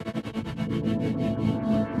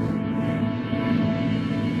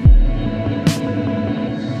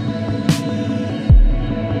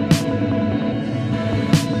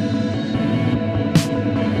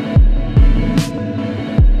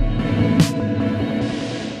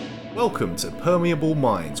Welcome to Permeable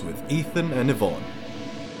Minds with Ethan and Yvonne.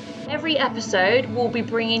 Every episode, we'll be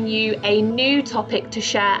bringing you a new topic to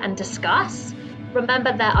share and discuss.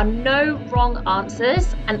 Remember, there are no wrong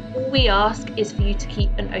answers, and all we ask is for you to keep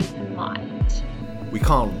an open mind. We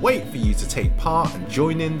can't wait for you to take part and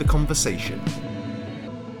join in the conversation.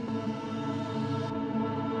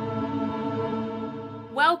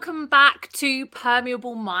 Welcome back to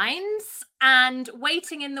Permeable Minds, and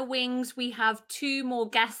waiting in the wings we have two more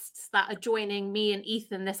guests that are joining me and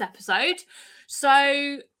Ethan this episode.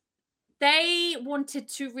 So they wanted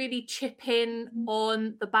to really chip in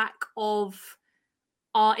on the back of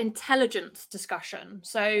our intelligence discussion.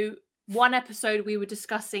 So one episode we were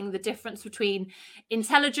discussing the difference between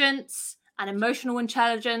intelligence and emotional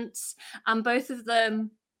intelligence, and both of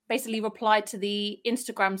them basically replied to the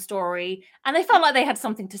Instagram story and they felt like they had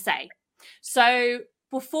something to say. So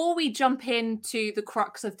before we jump into the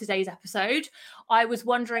crux of today's episode, I was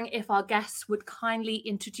wondering if our guests would kindly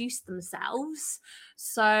introduce themselves.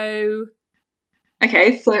 So I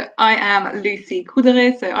am Lucy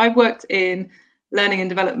Couderet. So I've worked in learning and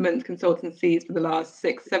development consultancies for the last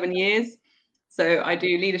 6-7 years. So I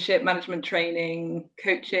do leadership, management training,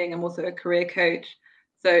 coaching. I'm also a career coach.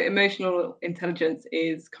 So emotional intelligence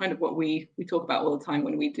is kind of what we talk about all the time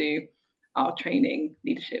when we do our training,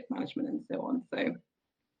 leadership, management, and so on. So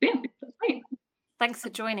yeah, that's great. Thanks for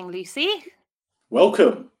joining, Lucy.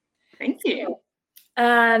 Welcome. Thank you.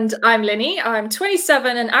 And I'm Linny. I'm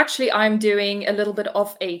 27, and actually I'm doing a little bit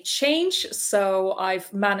of a change. So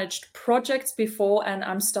I've managed projects before and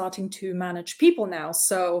I'm starting to manage people now.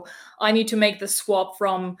 So I need to make the swap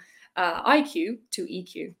from IQ to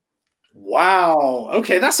EQ. Wow.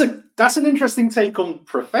 Okay, that's an interesting take on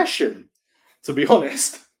profession, to be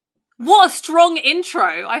honest. What a strong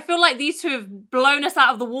intro. I feel like these two have blown us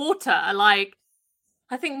out of the water. Like,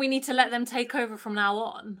 I think we need to let them take over from now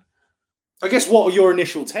on. I guess, what are your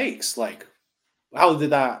initial takes? Like, how did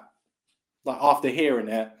that, like, after hearing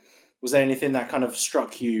it, was there anything that kind of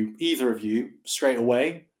struck you, either of you, straight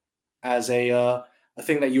away as a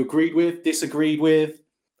thing that you agreed with, disagreed with?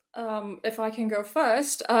 If I can go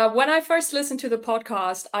first, when I first listened to the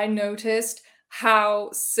podcast, I noticed how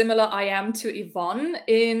similar I am to Yvonne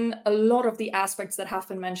in a lot of the aspects that have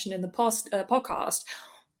been mentioned in the podcast.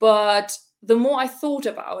 But the more I thought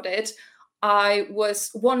about it, I was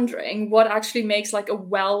wondering what actually makes like a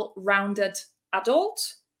well-rounded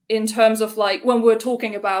adult in terms of like when we're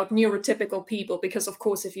talking about neurotypical people, because of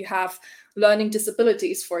course, if you have learning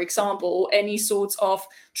disabilities, for example, any sorts of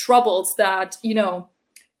troubles that,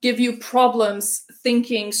 give you problems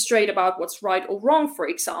thinking straight about what's right or wrong, for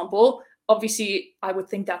example, obviously I would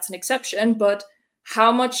think that's an exception, but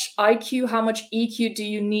how much IQ, how much EQ do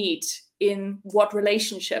you need in what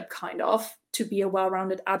relationship kind of to be a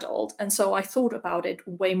well-rounded adult? And so I thought about it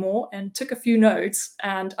way more and took a few notes,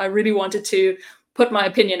 and I really wanted to put my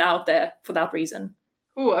opinion out there for that reason.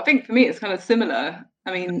 Oh, I think for me it's kind of similar.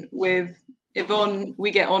 I mean, with Yvonne, we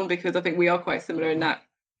get on because I think we are quite similar in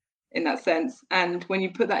that sense. And when you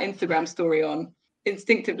put that Instagram story on,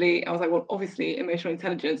 instinctively I was like, well, obviously emotional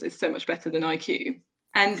intelligence is so much better than IQ.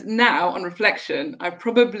 And now on reflection, I'm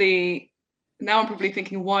probably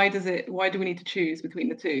thinking, why do we need to choose between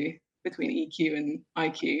the two, between EQ and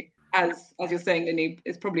IQ? As you're saying, Linny,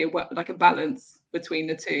 it's probably a balance between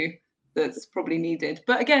the two that's probably needed.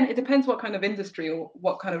 But again, it depends what kind of industry or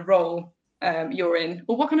what kind of role you're in,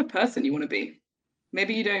 or what kind of person you want to be.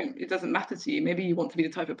 Maybe it doesn't matter to you. Maybe you want to be the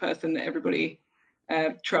type of person that everybody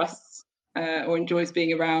trusts or enjoys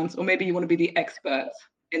being around, or maybe you want to be the expert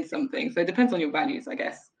in something. So it depends on your values, I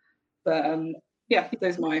guess. But yeah,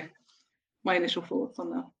 those are my initial thoughts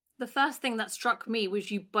on that. The first thing that struck me was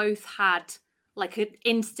you both had like an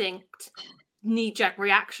instinct knee-jerk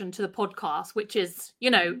reaction to the podcast, which is,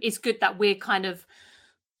 it's good that we're kind of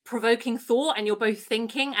provoking thought and you're both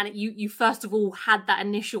thinking, and you first of all had that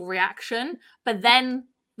initial reaction, but then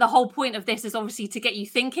the whole point of this is obviously to get you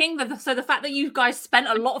thinking. So the fact that you guys spent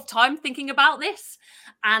a lot of time thinking about this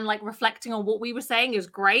and like reflecting on what we were saying is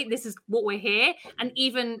great. This is what we're here. And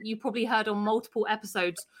even you probably heard on multiple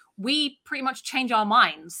episodes, we pretty much change our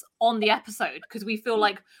minds on the episode because we feel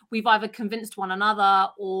like we've either convinced one another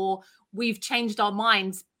or we've changed our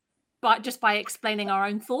minds just by explaining our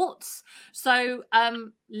own thoughts. So,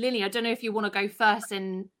 Lily, I don't know if you want to go first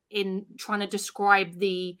in trying to describe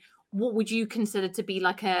what would you consider to be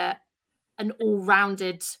like an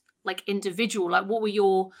all-rounded like individual? Like, what were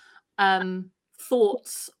your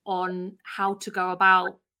thoughts on how to go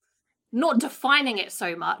about not defining it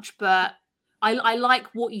so much, but I like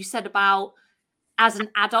what you said about as an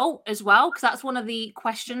adult as well, because that's one of the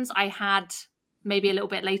questions I had maybe a little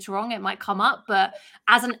bit later on it might come up, but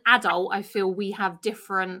as an adult, I feel we have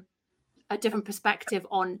a different perspective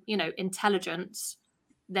on, you know, intelligence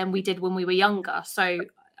than we did when we were younger. So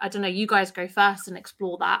I don't know, you guys go first and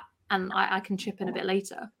explore that, and I can chip in a bit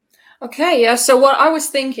later. Okay, yeah. So what I was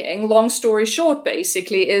thinking, long story short,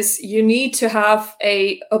 basically, is you need to have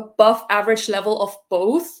a above average level of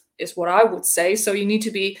both, is what I would say. So you need to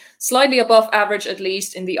be slightly above average, at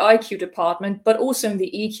least in the IQ department, but also in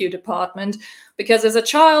the EQ department. Because as a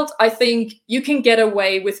child, I think you can get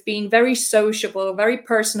away with being very sociable, very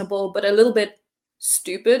personable, but a little bit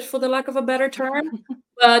stupid, for the lack of a better term.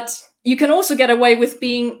 But you can also get away with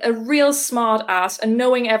being a real smart ass and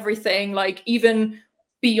knowing everything, like even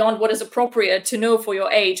beyond what is appropriate to know for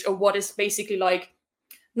your age, or what is basically like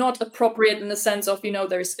not appropriate in the sense of, you know,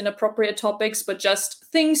 there's inappropriate topics, but just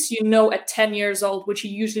things you know at 10 years old, which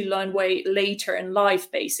you usually learn way later in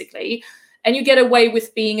life, basically. And you get away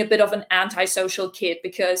with being a bit of an antisocial kid,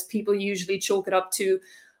 because people usually chalk it up to,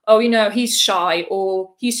 oh, you know, he's shy,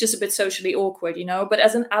 or he's just a bit socially awkward, you know. But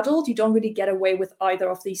as an adult, you don't really get away with either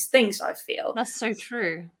of these things, I feel. That's so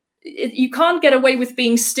true. You can't get away with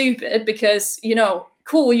being stupid because, you know,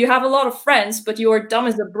 cool, you have a lot of friends, but you're dumb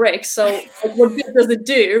as a brick. So what good does it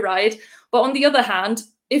do, right? But on the other hand,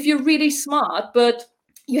 if you're really smart, but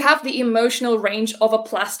you have the emotional range of a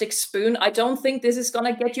plastic spoon, I don't think this is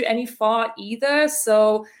going to get you any far either.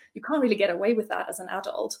 So you can't really get away with that as an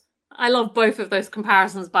adult. I love both of those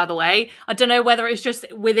comparisons, by the way. I don't know whether it's just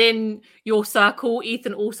within your circle.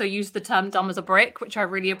 Ethan also used the term dumb as a brick, which I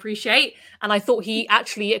really appreciate. And I thought he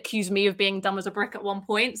actually accused me of being dumb as a brick at one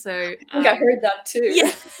point. So I think I heard that too.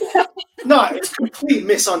 Yeah. No, it's a complete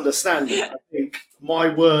misunderstanding. I think my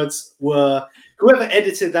words were, whoever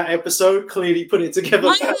edited that episode clearly put it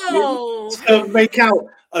together to make out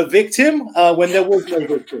a victim when there was no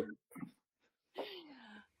victim.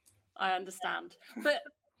 I understand. But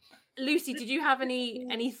Lucy, did you have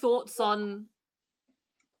any thoughts on?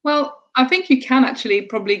 Well, I think you can actually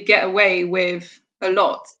probably get away with a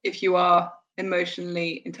lot if you are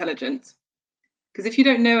emotionally intelligent. Because if you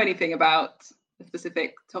don't know anything about a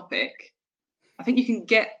specific topic, I think you can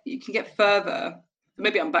get further.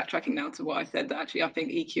 Maybe I'm backtracking now to what I said, that actually I think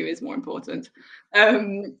EQ is more important.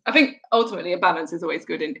 I think ultimately a balance is always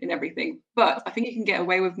good in everything, but I think you can get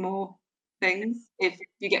away with more things if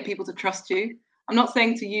you get people to trust you. I'm not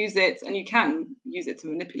saying to use it, and you can use it to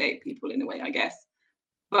manipulate people in a way, I guess.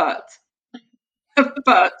 But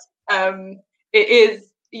it is,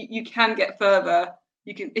 you can get further.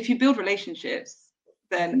 You can, if you build relationships,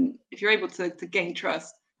 then if you're able to gain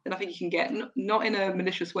trust, then I think you can get, not in a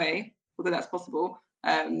malicious way, although that's possible.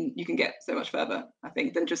 You can get so much further, I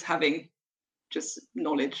think, than just having just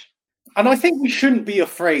knowledge. And I think we shouldn't be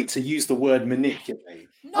afraid to use the word manipulate.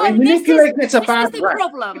 No, I mean, manipulate gets a bad rap.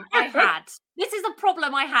 Problem I had. This is the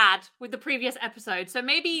problem I had with the previous episode. So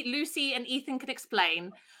maybe Lucy and Ethan could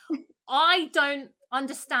explain. I don't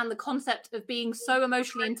understand the concept of being so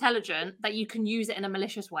emotionally intelligent that you can use it in a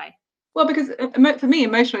malicious way. Well, because for me,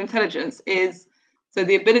 emotional intelligence is so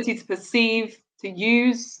the ability to perceive, to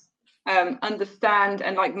use, understand,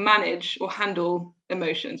 and like manage or handle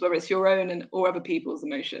emotions, whether it's your own or other people's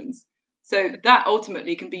emotions. So that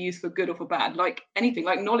ultimately can be used for good or for bad. Like anything,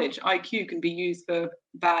 like knowledge, IQ can be used for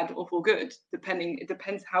bad or for good, it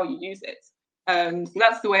depends how you use it. So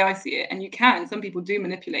that's the way I see it. And some people do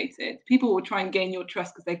manipulate it. People will try and gain your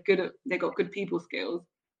trust because they've got good people skills.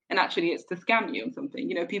 And actually it's to scam you on something.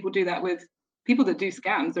 You know, people do that with people that do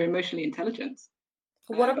scams are emotionally intelligent.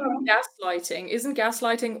 What about gaslighting? Isn't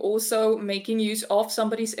gaslighting also making use of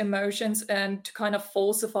somebody's emotions and to kind of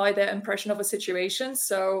falsify their impression of a situation?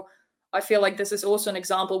 So I feel like this is also an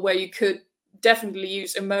example where you could definitely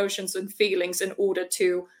use emotions and feelings in order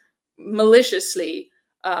to maliciously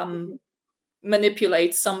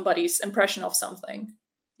manipulate somebody's impression of something.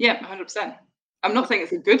 Yeah, 100%. I'm not saying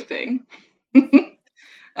it's a good thing.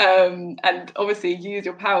 And obviously use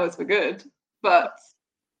your powers for good, but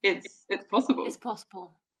it's possible. It's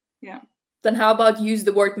possible. Yeah. Then how about use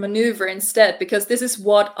the word maneuver instead? Because this is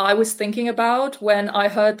what I was thinking about when I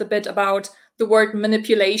heard the bit about the word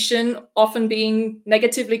manipulation often being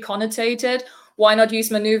negatively connotated. Why not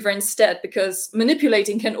use maneuver instead? Because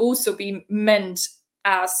manipulating can also be meant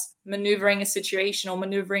as maneuvering a situation or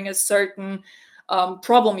maneuvering a certain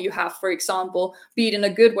problem you have, for example, be it in a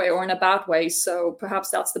good way or in a bad way. So perhaps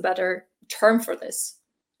that's the better term for this.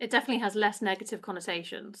 It definitely has less negative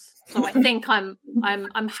connotations. So I think I'm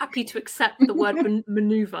happy to accept the word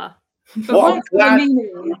maneuver. But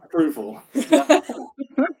approval.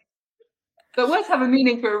 But words have a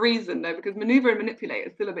meaning for a reason, though, because maneuver and manipulate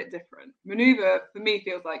is still a bit different. Maneuver, for me,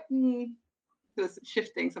 feels like sort of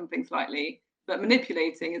shifting something slightly. but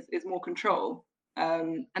manipulating is more control.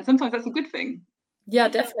 And sometimes that's a good thing. Yeah,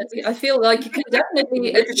 definitely. I feel like you can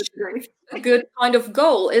definitely achieve a good kind of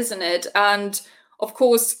goal, isn't it? And of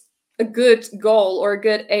course, a good goal or a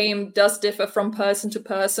good aim does differ from person to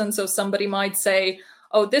person. So somebody might say,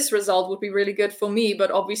 oh, this result would be really good for me, but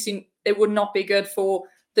obviously it would not be good for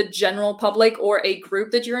the general public or a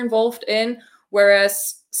group that you're involved in.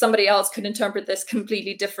 Whereas somebody else could interpret this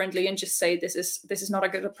completely differently and just say, this is not a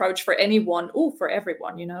good approach for anyone or for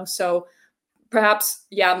everyone, you know? So perhaps,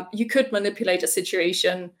 yeah, you could manipulate a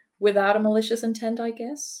situation without a malicious intent, I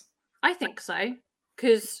guess. I think so,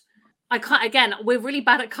 because I can't, again, we're really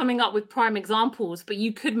bad at coming up with prime examples, but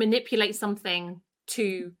you could manipulate something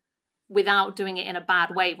without doing it in a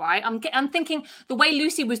bad way, right? I'm thinking the way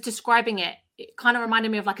Lucy was describing it, it kind of reminded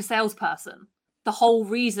me of like a salesperson. The whole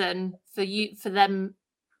reason for them,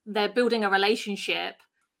 they're building a relationship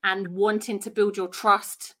and wanting to build your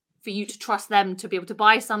trust, for you to trust them to be able to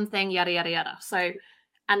buy something, yada, yada, yada. So,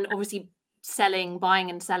 and obviously buying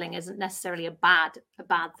and selling isn't necessarily a bad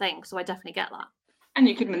thing. So I definitely get that. And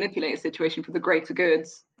you could manipulate a situation for the greater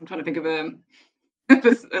goods. I'm trying to think of an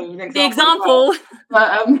example.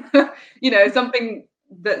 But, you know, something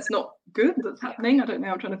that's not good that's happening. I don't know.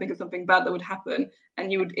 I'm trying to think of something bad that would happen,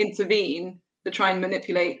 and you would intervene to try and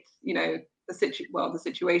manipulate, you know, the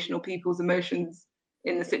situation or people's emotions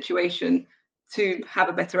in the situation to have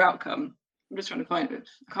a better outcome. I'm just trying to find it.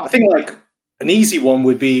 I think like an easy one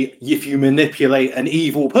would be if you manipulate an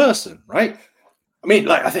evil person, right? I mean,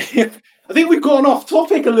 like I think we've gone off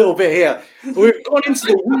topic a little bit here. We've gone into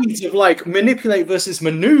the weeds of like manipulate versus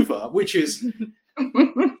maneuver, which is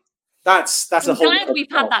that's a whole. I'm glad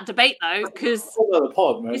we've had that debate though, because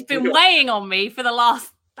it's been weighing on me for the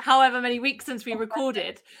last however many weeks since we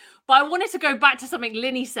recorded. But I wanted to go back to something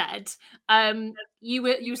Linny said. You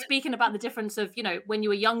were speaking about the difference of, you know, when you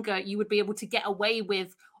were younger, you would be able to get away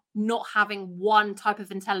with not having one type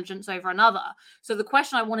of intelligence over another. So the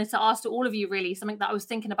question I wanted to ask to all of you, really, something that I was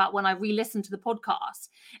thinking about when I re-listened to the podcast,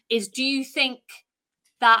 is do you think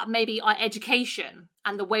that maybe our education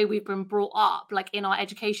and the way we've been brought up, like in our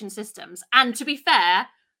education systems, and to be fair,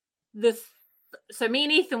 so me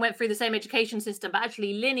and Ethan went through the same education system, but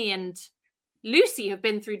actually Linny and Lucy have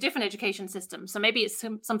been through different education systems, so maybe it's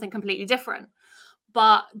something completely different.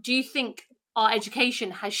 But do you think our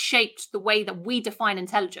education has shaped the way that we define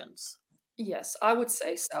intelligence? Yes, I would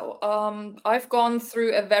say so. I've gone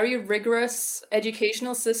through a very rigorous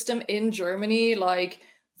educational system in Germany, like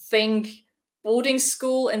think boarding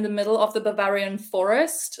school in the middle of the Bavarian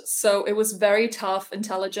forest. So it was very tough.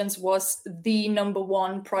 Intelligence was the number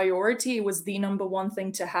one priority. It was the number one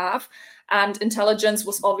thing to have. And intelligence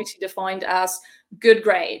was obviously defined as good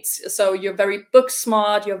grades. So you're very book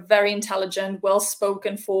smart, you're very intelligent,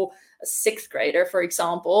 well-spoken for a sixth grader, for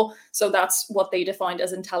example. So that's what they defined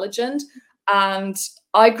as intelligent. And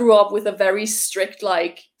I grew up with a very strict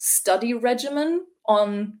like study regimen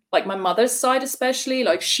on like my mother's side, especially.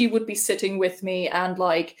 Like she would be sitting with me and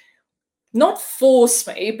like not force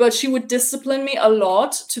me, but she would discipline me a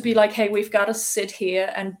lot to be like, hey, we've got to sit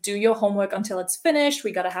here and do your homework until it's finished.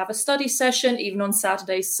 We got to have a study session, even on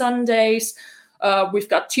Saturdays, Sundays. We've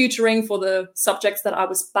got tutoring for the subjects that I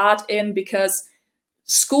was bad in, because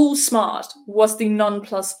school smart was the non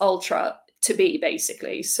plus ultra to be,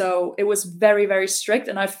 basically. So it was very, very strict.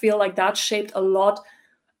 And I feel like that shaped a lot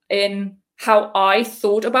in how I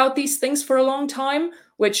thought about these things for a long time,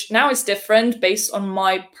 which now is different based on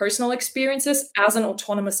my personal experiences as an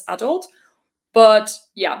autonomous adult. But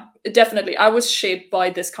yeah, definitely, I was shaped by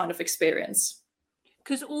this kind of experience.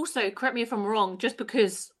 Because also, correct me if I'm wrong, just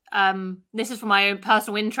because this is for my own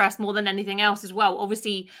personal interest more than anything else as well.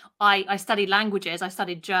 Obviously, I studied languages. I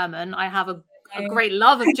studied German. I have a great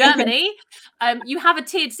love of Germany. You have a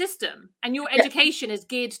tiered system, and your education is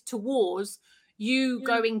geared towards you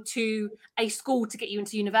going to a school to get you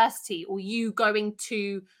into university, or you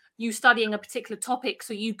studying a particular topic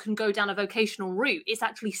so you can go down a vocational route. It's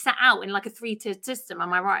actually set out in like a 3-tiered system.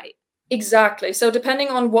 Am I right? Exactly. So depending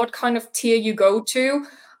on what kind of tier you go to,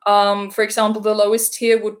 for example, the lowest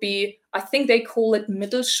tier would be, I think they call it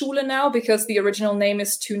Mittelschule now, because the original name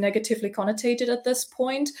is too negatively connotated at this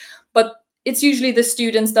point. But it's usually the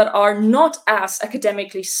students that are not as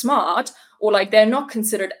academically smart, or like they're not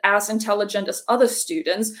considered as intelligent as other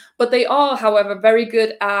students, but they are, however, very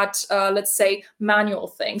good at, let's say, manual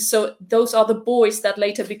things. So those are the boys that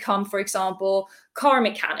later become, for example, car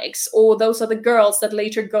mechanics, or those are the girls that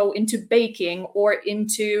later go into baking or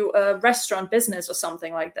into a restaurant business or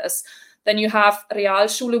something like this. Then you have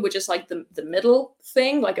Realschule, which is like the middle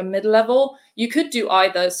thing, like a mid-level. You could do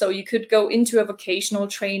either. So you could go into a vocational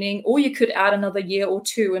training, or you could add another year or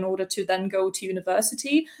two in order to then go to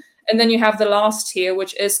university. And then you have the last tier,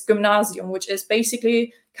 which is Gymnasium, which is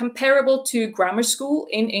basically comparable to grammar school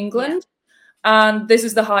in England. And this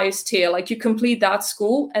is the highest tier. Like, you complete that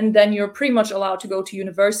school, and then you're pretty much allowed to go to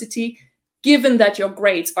university, given that your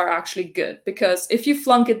grades are actually good. Because if you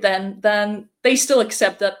flunk it then they still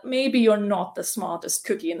accept that maybe you're not the smartest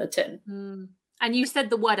cookie in the tin. And you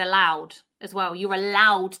said the word allowed as well. You're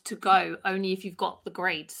allowed to go only if you've got the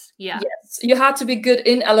grades. Yeah. Yes, you had to be good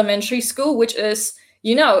in elementary school, which is,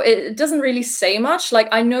 you know, it doesn't really say much. Like,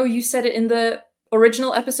 I know you said it in the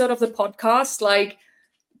original episode of the podcast, like,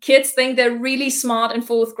 kids think they're really smart in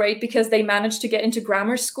 4th grade because they managed to get into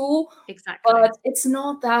grammar school. Exactly. But it's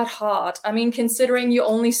not that hard. I mean, considering you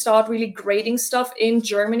only start really grading stuff in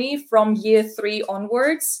Germany from year 3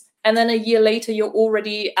 onwards, and then a year later you're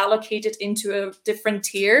already allocated into a different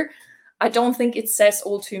tier, I don't think it says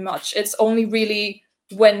all too much. It's only really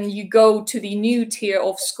when you go to the new tier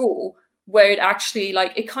of school where it actually,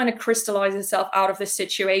 like, it kind of crystallizes itself out of the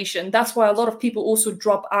situation. That's why a lot of people also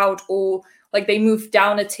drop out, or like they move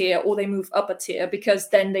down a tier or they move up a tier, because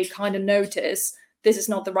then they kind of notice this is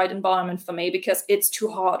not the right environment for me because it's too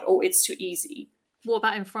hard or it's too easy. What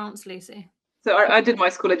about in France, Lucy? So I did my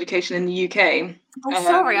school education in the UK. Oh,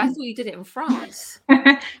 sorry, I thought you did it in France.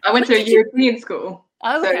 I went to a European school.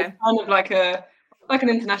 Oh, so okay. it's kind of like an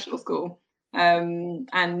international school.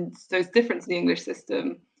 And so it's different to the English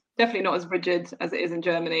system. Definitely not as rigid as it is in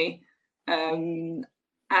Germany. And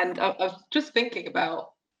I was just thinking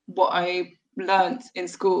about what I learnt in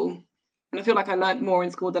school, and I feel like I learnt more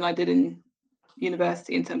in school than I did in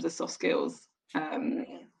university in terms of soft skills.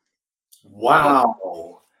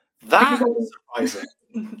 Wow, that's surprising.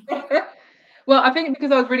 Well, I think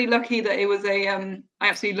because I was really lucky that it was I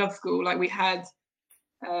absolutely loved school. Like, we had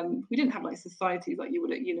we didn't have like societies like you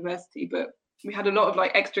would at university, but we had a lot of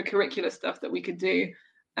like extracurricular stuff that we could do,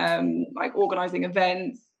 like organizing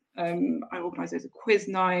events. I organised those quiz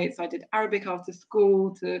nights. I did Arabic after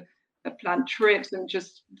school to plan trips and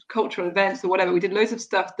just cultural events or whatever. We did loads of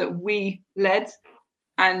stuff that we led.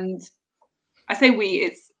 And I say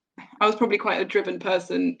I was probably quite a driven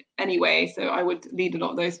person anyway, so I would lead a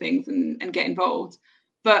lot of those things and get involved.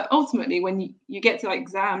 But ultimately, when you get to like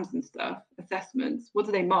exams and stuff, assessments, what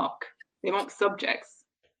do they mark? They mark subjects.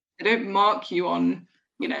 They don't mark you on,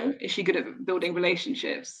 you know, is she good at building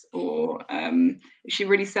relationships, or is she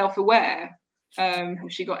really self-aware? Has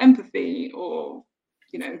she got empathy, or,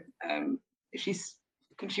 you know,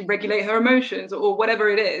 can she regulate her emotions, or whatever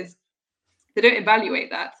it is? They don't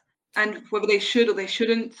evaluate that. And whether they should or they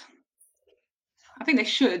shouldn't, I think they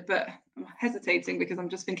should, but I'm hesitating because I'm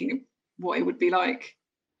just thinking of what it would be like.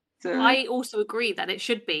 I also agree that it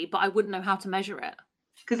should be, but I wouldn't know how to measure it.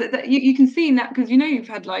 Because you can see that, because, you know, you've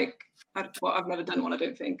had like, well, I've never done one, I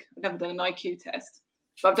don't think. I've never done an IQ test.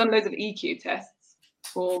 But I've done loads of EQ tests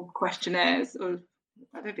or questionnaires, or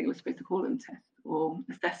I don't think we're supposed to call them tests or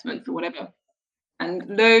assessments or whatever. And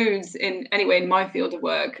loads in my field of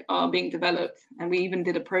work are being developed. And we even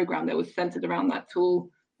did a program that was centered around that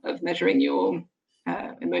tool of measuring your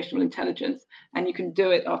emotional intelligence. And you can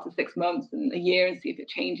do it after 6 months and a year and see if it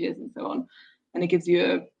changes and so on. And it gives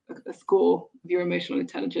you a score of your emotional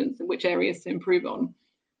intelligence and which areas to improve on.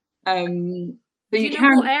 Do you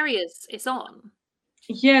know what areas it's on?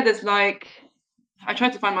 Yeah, there's like, I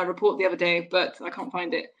tried to find my report the other day, but I can't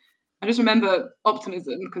find it. I just remember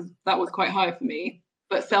optimism, because that was quite high for me,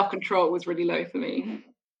 but self-control was really low for me.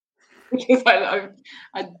 Because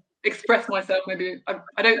I express myself, maybe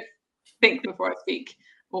I don't think before I speak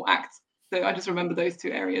or act. So I just remember those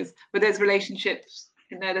 2 areas. But there's relationships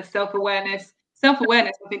in there, there's self-awareness.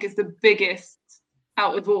 Self-awareness, I think, is the biggest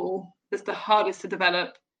out of all. That's the hardest to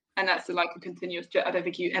develop. And that's like a continuous, I don't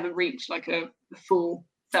think you ever reach like a full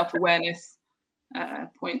self-awareness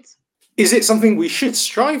point. Is it something we should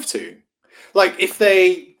strive to? Like, if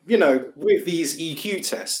they, you know, with these EQ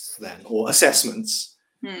tests then, or assessments,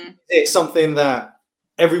 it's something that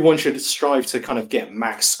everyone should strive to kind of get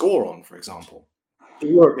max score on, for example, in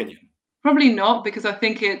your opinion? Probably not, because I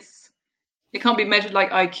think it can't be measured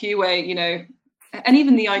like IQ, where, you know, and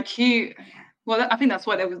even the IQ, well, I think that's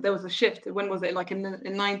why there was a shift. When was it? Like in the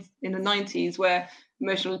 90s, where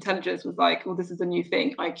emotional intelligence was like, well, this is a new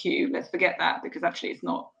thing, IQ, let's forget that, because actually it's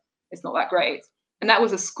not that great. And that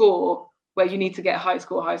was a score where you need to get a high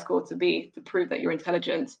score to prove that you're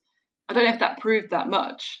intelligent. I don't know if that proved that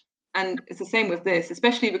much. And it's the same with this,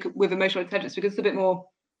 especially with emotional intelligence, because it's a bit more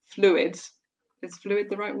fluid. Is fluid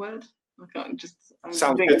the right word? I can't just.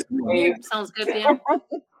 Sounds good. Sounds good, yeah.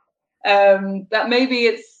 that maybe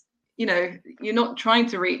it's, you're not trying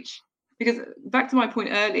to reach, because back to my point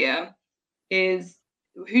earlier is,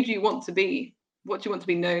 who do you want to be? What do you want to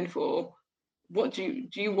be known for? What do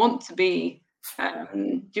you want to be?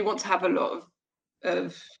 Do you want to have a lot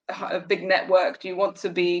of a big network? Do you want to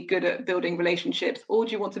be good at building relationships, or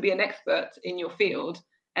do you want to be an expert in your field?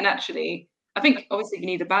 And actually, I think obviously you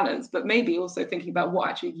need a balance, but maybe also thinking about what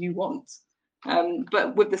actually you want.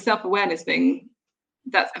 But with the self-awareness thing,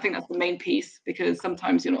 I think that's the main piece, because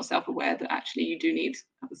sometimes you're not self-aware that actually you do need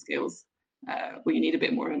other skills, or you need a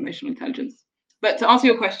bit more emotional intelligence. But to answer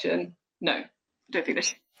your question, no, I don't think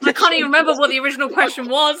that. I can't even remember what the original question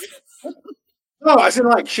was. No, I said,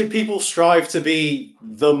 like, should people strive to be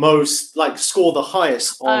the most, like, score the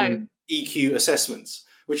highest on EQ assessments,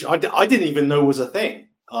 which I didn't even know was a thing.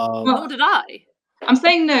 Nor did I. I'm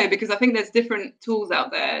saying no, because I think there's different tools out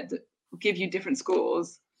there that give you different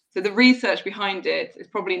scores. So the research behind it is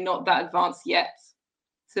probably not that advanced yet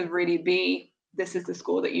to really be, this is the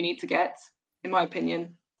score that you need to get, in my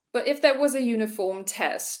opinion. But if there was a uniform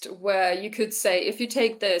test where you could say, if you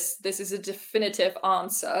take this is a definitive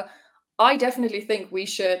answer, I definitely think we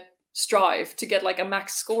should strive to get like a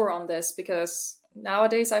max score on this, because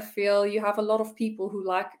nowadays I feel you have a lot of people who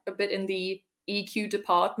lack a bit in the EQ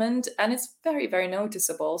department, and it's very, very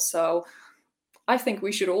noticeable. So I think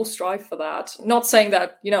we should all strive for that. Not saying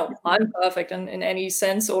that, I'm perfect in any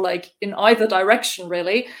sense, or like in either direction,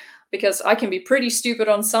 really, because I can be pretty stupid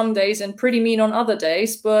on some days and pretty mean on other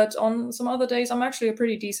days, but on some other days I'm actually a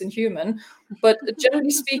pretty decent human. But generally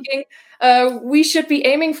speaking, we should be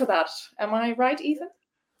aiming for that. Am I right, Ethan?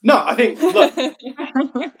 No, I think, look,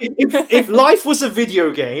 if life was a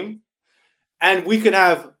video game and we could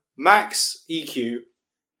have max EQ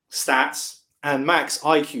stats and max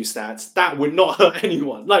IQ stats, that would not hurt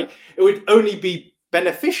anyone. Like, it would only be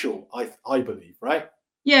beneficial, I believe, right?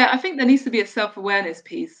 Yeah, I think there needs to be a self-awareness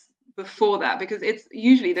piece before that, because it's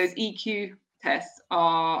usually those EQ tests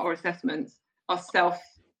or assessments are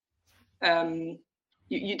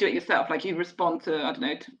you do it yourself. Like, you respond to,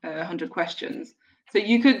 100 questions. So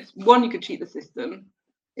you could cheat the system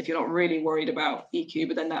if you're not really worried about EQ,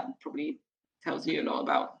 but then that probably tells you a lot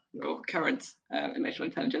about your current emotional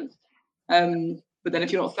intelligence. But then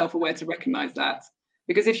if you're not self-aware to recognize that,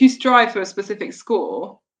 because if you strive for a specific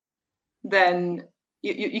score, then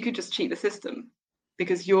you could just cheat the system,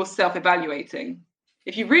 because you're self-evaluating.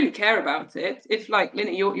 If you really care about it, if, like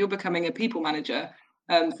Lynette, you're becoming a people manager,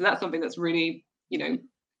 so that's something that's really,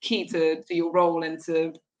 key to your role, and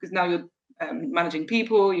because now you're managing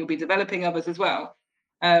people, you'll be developing others as well.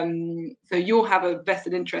 So you'll have a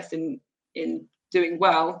vested interest in doing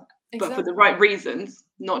well, but for the right reasons,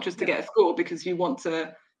 not just to get a score, because you want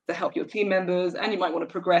to help your team members, and you might want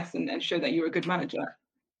to progress and show that you're a good manager.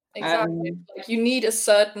 Exactly. Like, you need a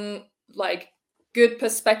certain, like, good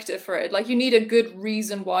perspective for it. Like, you need a good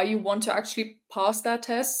reason why you want to actually pass that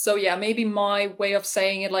test. So yeah, maybe my way of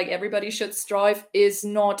saying it, like, everybody should strive, is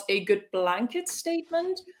not a good blanket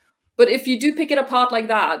statement. But if you do pick it apart like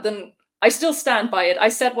that, then I still stand by it. I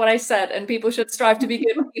said what I said, and people should strive to be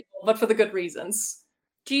good people, but for the good reasons.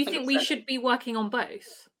 Do you think we should be working on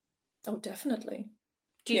both? Oh, definitely.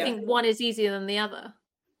 Do you think one is easier than the other?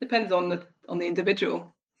 Depends on the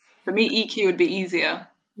individual. For me, EQ would be easier.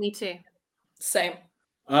 Me too. Same.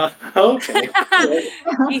 Okay.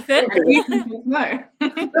 Ethan? No.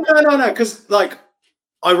 No, because, like,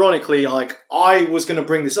 ironically, like, I was going to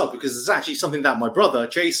bring this up because it's actually something that my brother,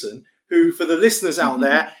 Jason, who, for the listeners out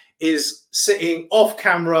there, is sitting off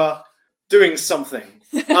camera doing something.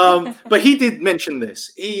 But he did mention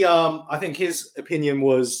this. He, I think his opinion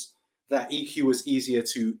was that EQ was easier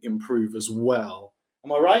to improve as well.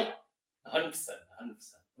 Am I right? 100%.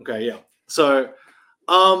 Okay, yeah. So,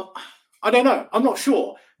 I don't know. I'm not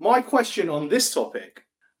sure. My question on this topic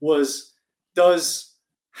was, does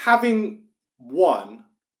having one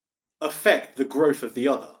affect the growth of the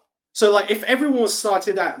other? So, like, if everyone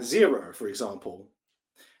started at 0, for example,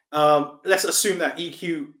 let's assume that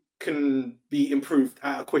EQ can be improved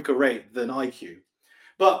at a quicker rate than IQ.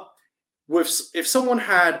 But if someone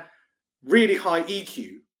had really high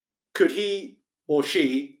EQ, could he or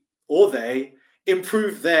she or they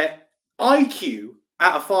improve their IQ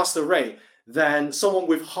at a faster rate than someone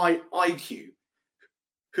with high IQ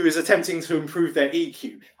who is attempting to improve their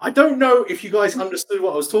EQ? I don't know if you guys understood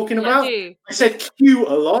what I was talking about. I said Q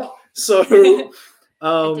a lot. So,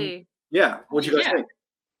 yeah, what do you guys think?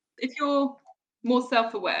 If you're more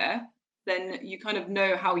self-aware, then you kind of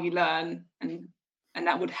know how you learn, and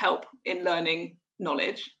that would help in learning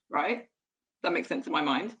knowledge, right? That makes sense in my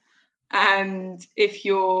mind. And if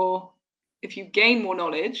you gain more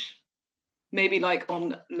knowledge, maybe like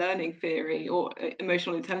on learning theory or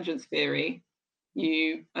emotional intelligence theory,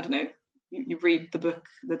 you read the book,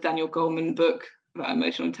 the Daniel Goleman book about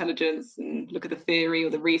emotional intelligence, and look at the theory or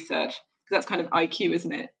the research, because that's kind of IQ,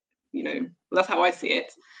 isn't it? Well, that's how I see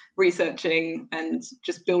it, researching and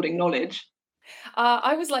just building knowledge.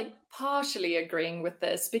 I was like partially agreeing with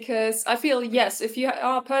this, because I feel, yes, if you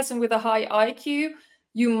are a person with a high IQ,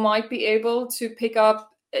 you might be able to pick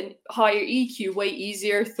up a higher EQ way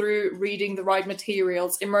easier through reading the right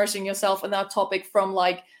materials, immersing yourself in that topic from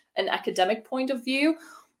like an academic point of view.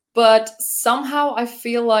 But somehow I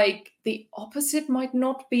feel like the opposite might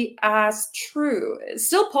not be as true. It's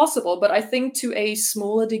still possible, but I think to a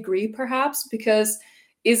smaller degree perhaps, because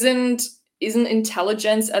isn't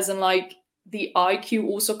intelligence, as in like the IQ,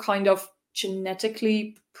 also kind of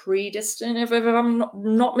genetically predestined, if I'm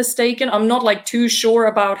not mistaken? I'm not like too sure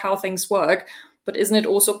about how things work, but isn't it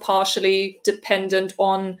also partially dependent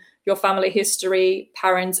on your family history,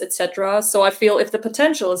 parents, etc.? So I feel if the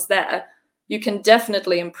potential is there, you can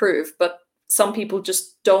definitely improve, but some people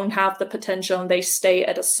just don't have the potential and they stay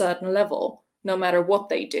at a certain level no matter what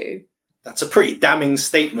they do. That's a pretty damning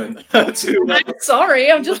statement. I'm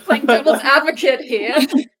sorry, I'm just playing devil's advocate here.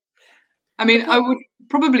 I mean, I would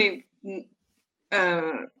probably...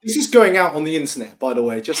 This is going out on the internet, by the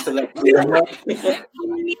way, just to let you know.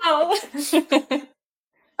 No.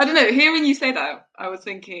 I don't know, hearing you say that, I was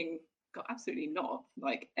thinking, God, absolutely not.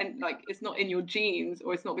 It's not in your genes,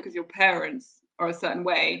 or it's not because your parents are a certain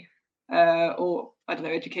way, or I don't know,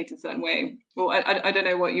 educated a certain way. Or I don't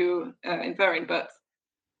know what you're inferring, but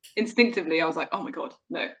instinctively I was like, oh my God,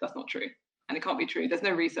 no, that's not true. And it can't be true. There's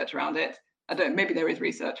no research around it. Maybe there is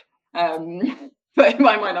research. But in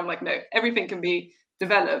my mind, I'm like, no, everything can be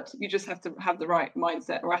developed. You just have to have the right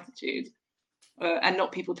mindset or attitude, and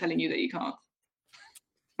not people telling you that you can't.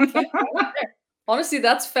 Honestly,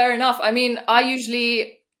 that's fair enough. I mean, I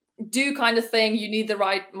usually do kind of think you need the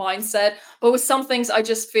right mindset, but with some things, I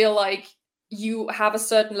just feel like you have a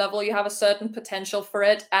certain level, you have a certain potential for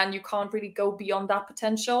it, and you can't really go beyond that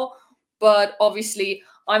potential. But obviously,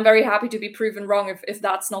 I'm very happy to be proven wrong if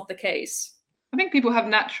that's not the case. I think people have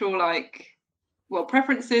natural,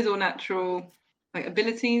 preferences or natural,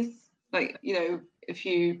 abilities. If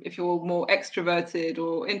you're more extroverted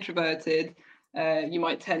or introverted, you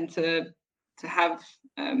might tend to have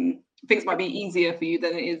things might be easier for you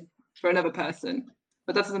than it is for another person.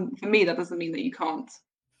 But that doesn't mean that you can't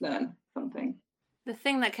learn something. The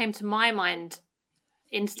thing that came to my mind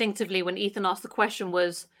instinctively when Ethan asked the question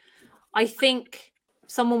was, I think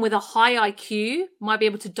someone with a high IQ might be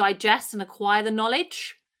able to digest and acquire the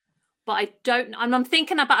knowledge, but I'm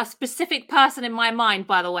thinking about a specific person in my mind,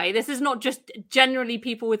 by the way. This is not just generally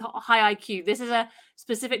people with high IQ. This is a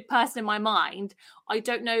specific person in my mind. I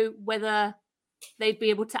don't know whether they'd be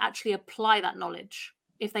able to actually apply that knowledge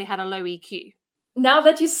if they had a low EQ. Now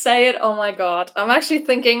that you say it, oh my God, I'm actually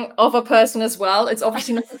thinking of a person as well. It's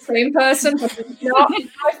obviously not the same person, but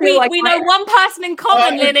we know one person in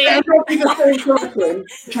common, Linny. One person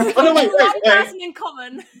in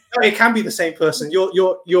common. It can be the same person.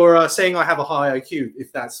 You're saying I have a high IQ,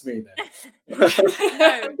 if that's me then. No,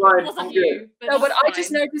 it wasn't you. But I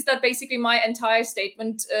just noticed that basically my entire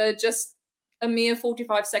statement just a mere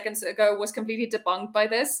 45 seconds ago was completely debunked by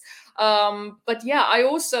this. But yeah, I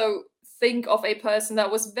also think of a person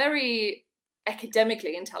that was very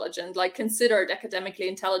academically intelligent, like considered academically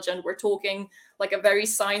intelligent. We're talking like a very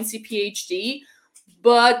sciencey PhD,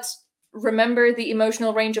 but remember the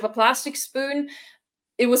emotional range of a plastic spoon?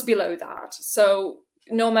 It was below that. So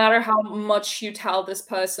no matter how much you tell this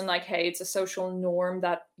person, like, hey, it's a social norm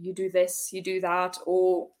that you do this, you do that,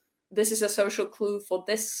 or this is a social clue for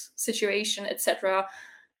this situation, etc.,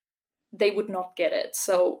 they would not get it.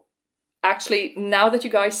 So actually, now that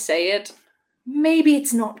you guys say it, maybe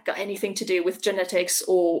it's not got anything to do with genetics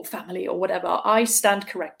or family or whatever. I stand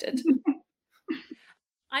corrected.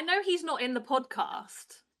 I know he's not in the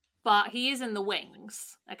podcast, but he is in the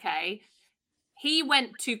wings, okay? He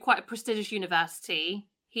went to quite a prestigious university.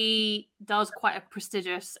 He does quite a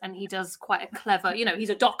prestigious and he does quite a clever,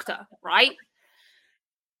 he's a doctor, right?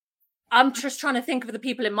 I'm just trying to think of the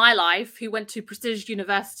people in my life who went to prestigious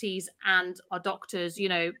universities and are doctors,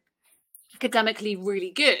 academically really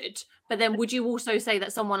good. But then would you also say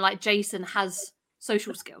that someone like Jason has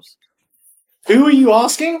social skills? Who are you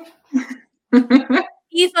asking?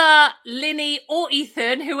 Either Linny or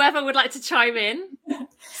Ethan, whoever would like to chime in.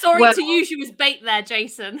 Sorry to use you as bait there,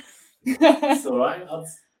 Jason. It's all right.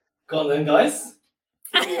 Go on then, guys.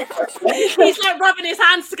 He's like rubbing his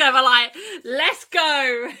hands together like, let's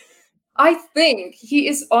go. I think he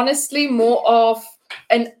is honestly more of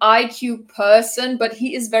an IQ person, but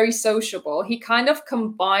he is very sociable. He kind of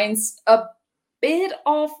combines a bit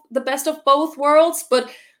of the best of both worlds, but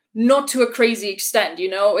not to a crazy extent, you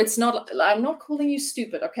know? It's not, I'm not calling you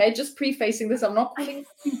stupid, okay? Just prefacing this, I'm not calling you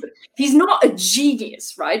stupid. He's not a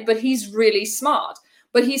genius, right? But he's really smart.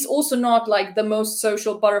 But he's also not like the most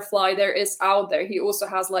social butterfly there is out there. He also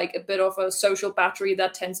has like a bit of a social battery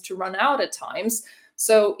that tends to run out at times.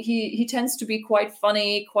 So he tends to be quite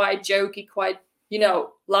funny, quite jokey, quite, you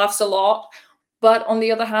know, laughs a lot. But on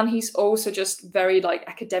the other hand, he's also just very like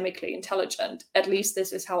academically intelligent. At least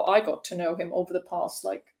this is how I got to know him over the past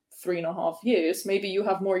like 3.5 years. Maybe you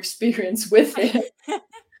have more experience with him.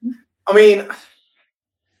 I mean,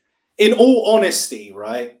 in all honesty,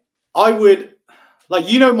 right? I would, like,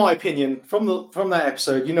 you know, my opinion from that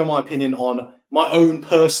episode. You know my opinion on my own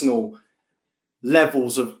personal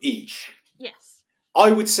levels of each. Yes.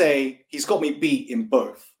 I would say he's got me beat in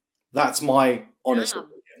both. That's my honest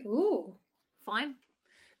opinion. Ooh. Fine.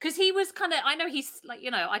 Because he was kind of, I know he's like,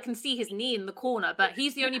 you know, I can see his knee in the corner, but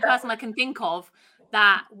he's the only person I can think of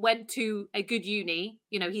that went to a good uni.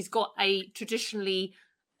 You know, he's got a traditionally,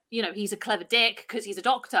 you know, he's a clever dick because he's a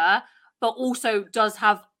doctor, but also does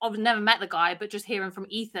have, I've never met the guy, but just hearing from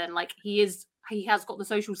Ethan, like he has got the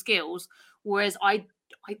social skills. Whereas I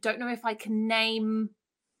don't know if I can name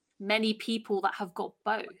many people that have got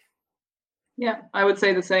both. Yeah, I would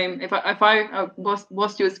say the same. If I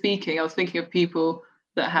whilst you were speaking, I was thinking of people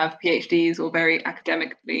that have PhDs or very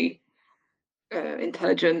academically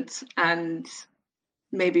intelligent and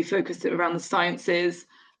maybe focused around the sciences.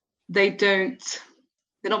 They're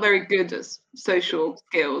not very good at social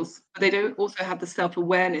skills, but they don't also have the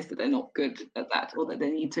self-awareness that they're not good at that, or that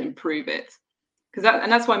they need to improve it.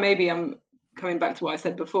 That's why maybe I'm coming back to what I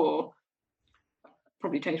said before.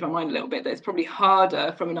 Probably changed my mind a little bit. That it's probably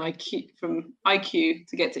harder from IQ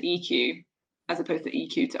to get to EQ as opposed to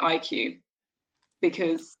EQ to IQ,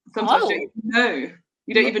 because sometimes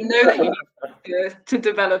you don't even know that you need to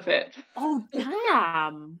develop it. Oh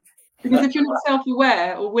damn! Because if you're not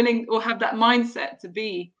self-aware or willing or have that mindset to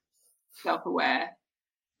be self-aware,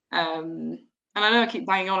 and I know I keep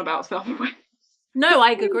banging on about self-aware. No,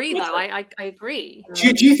 I agree though. I agree.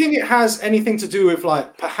 Do you think it has anything to do with,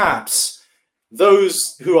 like, perhaps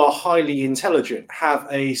those who are highly intelligent have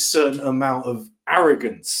a certain amount of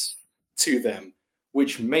arrogance to them,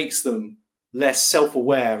 which makes them less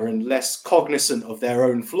self-aware and less cognizant of their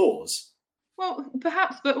own flaws? Well,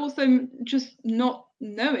 perhaps, but also just not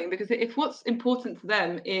knowing, because if what's important to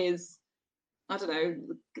them is, I don't know,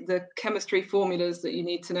 the chemistry formulas that you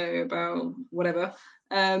need to know about, whatever,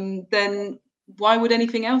 then why would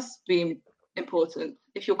anything else be important?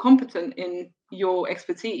 If you're competent in your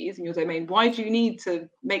expertise in your domain, why do you need to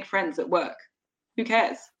make friends at work? Who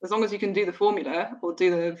cares? As long as you can do the formula or do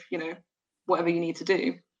the, you know, whatever you need to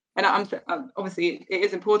do. And I'm obviously it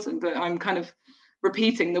is important, but I'm kind of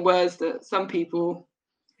repeating the words that some people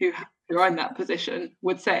who are in that position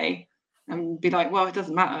would say, and be like, well, it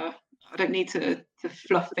doesn't matter. I don't need to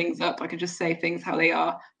fluff things up. I can just say things how they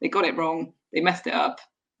are. They got it wrong. They messed it up.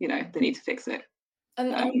 You know, they need to fix it.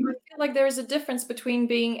 And I feel like there is a difference between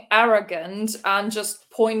being arrogant and just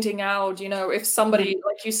pointing out, you know, if somebody,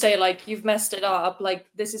 like you say, like, you've messed it up, like,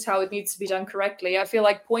 this is how it needs to be done correctly. I feel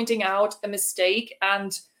like pointing out a mistake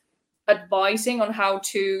and advising on how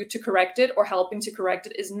to correct it or helping to correct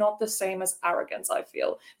it is not the same as arrogance, I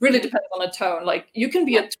feel. Really depends on the tone. Like, you can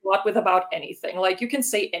be a twat with about anything. Like, you can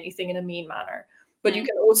say anything in a mean manner, but you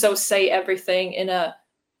can also say everything in a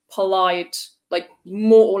polite, like,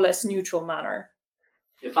 more or less neutral manner.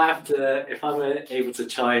 If I'm able to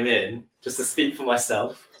chime in, just to speak for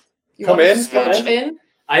myself. Come in.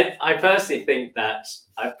 I personally think that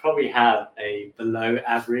I probably have a below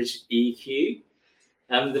average EQ.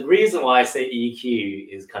 The reason why I say EQ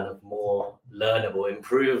is kind of more learnable,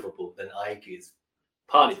 improvable than IQ is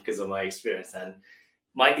partly because of my experience. And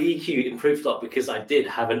my EQ improved a lot because I did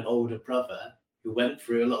have an older brother who went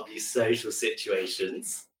through a lot of these social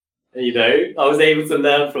situations. And, you know, I was able to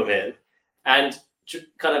learn from him. And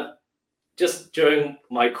kind of just during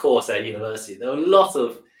my course at university, there were a lot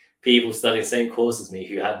of people studying the same course as me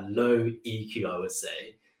who had low EQ, I would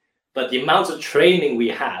say. But the amount of training we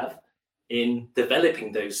have in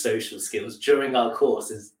developing those social skills during our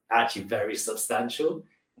course is actually very substantial.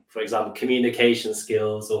 For example, communication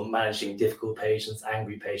skills or managing difficult patients,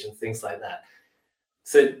 angry patients, things like that.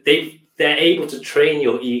 So they're able to train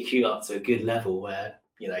your EQ up to a good level where,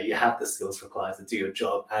 you know, you have the skills required to do your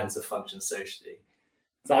job and to function socially.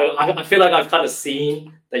 So I feel like I've kind of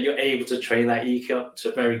seen that you're able to train that EQ up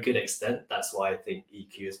to a very good extent. That's why I think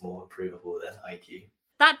EQ is more improvable than IQ.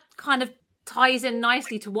 That kind of ties in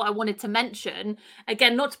nicely to what I wanted to mention.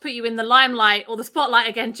 Again, not to put you in the limelight or the spotlight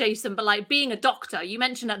again, Jason, but like being a doctor, you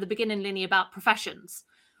mentioned at the beginning, Linny, about professions,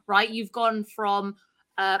 right? You've gone from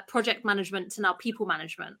project management to now people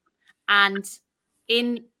management. And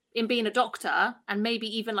in being a doctor and maybe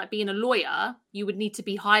even like being a lawyer, you would need to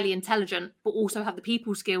be highly intelligent, but also have the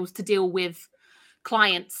people skills to deal with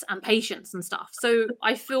clients and patients and stuff. So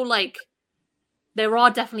I feel like there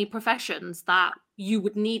are definitely professions that you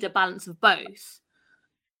would need a balance of both.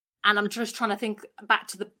 And I'm just trying to think back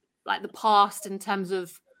to the past in terms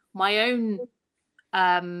of my own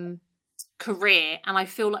career. And I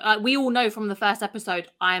feel like we all know from the first episode,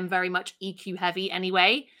 I am very much EQ heavy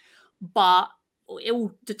anyway, but it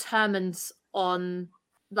all determines on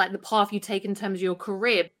like the path you take in terms of your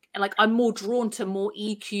career. And like I'm more drawn to more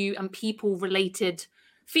EQ and people related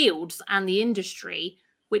fields and the industry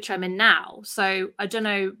which I'm in now. So I don't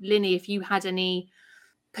know, Linny, if you had any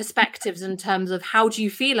perspectives in terms of how do you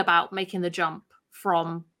feel about making the jump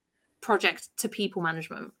from project to people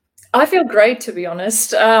management? I feel great, to be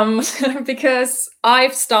honest, because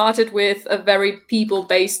I've started with a very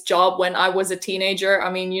people-based job when I was a teenager. I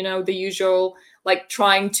mean, you know, the usual, like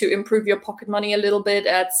trying to improve your pocket money a little bit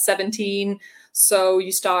at 17. So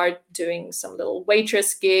you start doing some little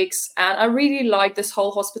waitress gigs. And I really like this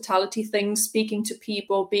whole hospitality thing, speaking to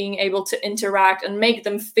people, being able to interact and make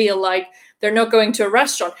them feel like they're not going to a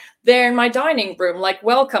restaurant. They're in my dining room, like,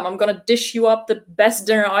 welcome, I'm going to dish you up the best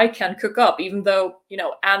dinner I can cook up, even though, you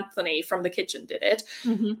know, Anthony from the kitchen did it.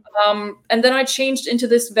 Mm-hmm. And then I changed into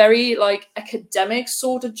this very like academic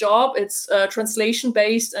sort of job. It's translation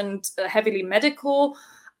based and heavily medical.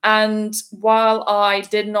 And while I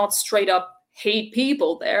did not straight up hate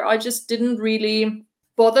people there, I just didn't really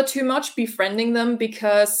bother too much befriending them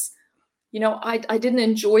because, you know, I didn't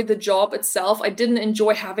enjoy the job itself. I didn't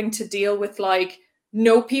enjoy having to deal with like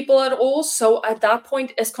no people at all. So at that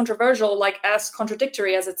point, as controversial, like as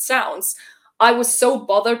contradictory as it sounds, I was so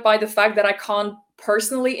bothered by the fact that I can't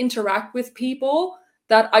personally interact with people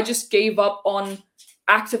that I just gave up on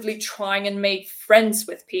actively trying and make friends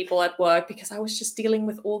with people at work because I was just dealing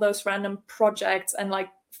with all those random projects and like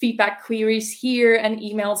feedback queries here and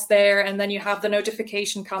emails there. And then you have the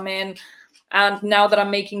notification come in. And now that I'm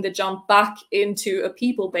making the jump back into a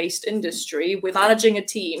people-based industry with managing a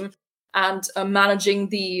team and managing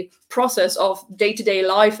the process of day-to-day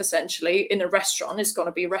life, essentially, in a restaurant, is going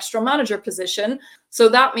to be a restaurant manager position. So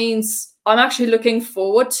that means I'm actually looking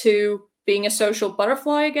forward to being a social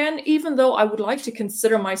butterfly again, even though I would like to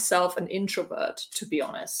consider myself an introvert, to be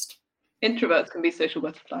honest. Introverts can be social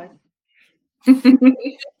butterflies.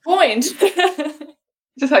 Point.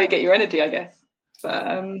 Just how you get your energy, I guess.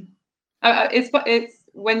 But it's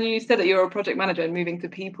when you said that you're a project manager and moving to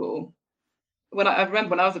people. I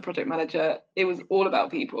remember when I was a project manager, it was all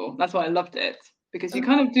about people. That's why I loved it, because you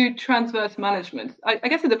kind of do transverse management. I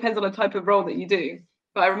guess it depends on the type of role that you do.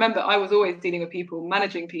 But I remember I was always dealing with people,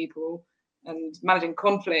 and managing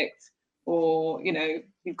conflict, or, you know,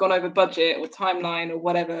 you've gone over budget or timeline or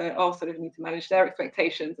whatever. I also need to manage their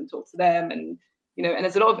expectations and talk to them, and, you know, and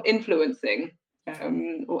there's a lot of influencing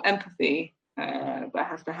or empathy that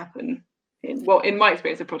has to happen in my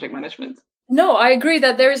experience of project management. No, I agree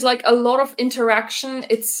that there is like a lot of interaction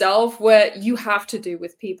itself where you have to do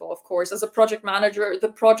with people, of course. As a project manager,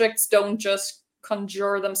 the projects don't just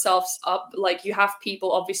conjure themselves up. Like you have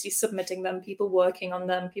people obviously submitting them, people working on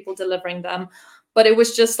them, people delivering them. But it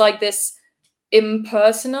was just like this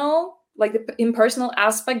impersonal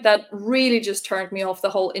aspect that really just turned me off the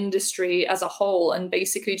whole industry as a whole, and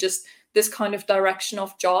basically just this kind of direction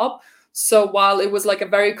of job. So while it was like a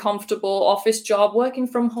very comfortable office job, working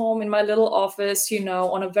from home in my little office, you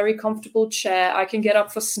know, on a very comfortable chair, I can get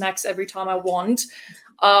up for snacks every time I want.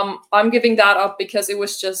 I'm giving that up because it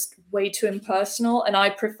was just way too impersonal. And I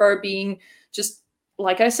prefer being just,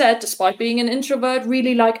 like I said, despite being an introvert,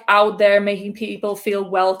 really like out there, making people feel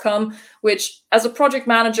welcome, which as a project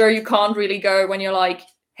manager, you can't really go when you're like,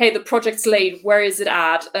 hey, the project's late, where is it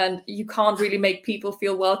at? And you can't really make people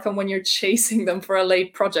feel welcome when you're chasing them for a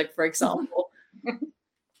late project, for example.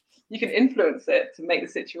 You can influence it to make the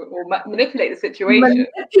situation, or manipulate the situation.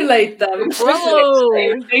 Manipulate them.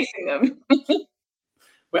 Chasing them.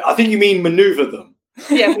 Wait, I think you mean maneuver them.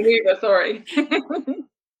 Yeah, maneuver, sorry.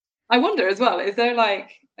 I wonder as well, is there like,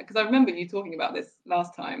 because I remember you talking about this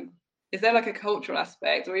last time, is there like a cultural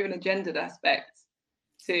aspect or even a gendered aspect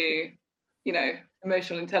to, you know,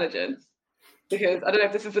 emotional intelligence? Because I don't know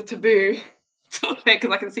if this is a taboo topic,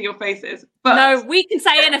 because I can see your faces. But no, we can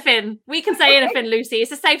say anything. We can say anything, Lucy.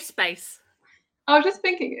 It's a safe space. I was just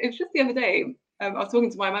thinking, it's just the other day, I was talking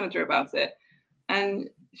to my manager about it, and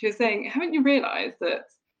she was saying, haven't you realised that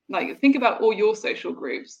like think about all your social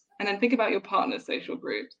groups, and then think about your partner's social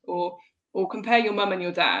groups, or compare your mum and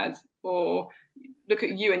your dad, or look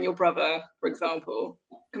at you and your brother, for example,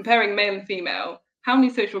 comparing male and female. How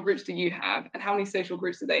many social groups do you have, and how many social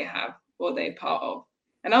groups do they have, or are they part of?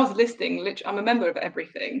 And I was listing, literally, I'm a member of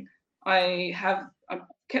everything. I've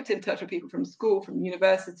kept in touch with people from school, from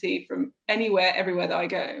university, from anywhere, everywhere that I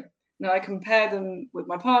go. Now I compare them with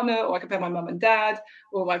my partner, or I compare my mum and dad,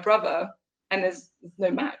 or my brother, and there's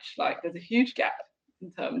no match. Like there's a huge gap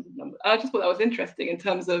in terms of number. I just thought that was interesting in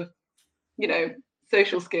terms of, you know,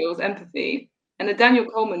 social skills, empathy. And the Daniel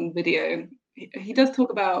Coleman video, he does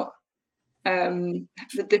talk about the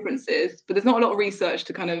differences, but there's not a lot of research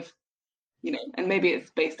to kind of, you know, and maybe it's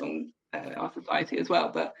based on our society as well,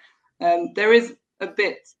 but there is a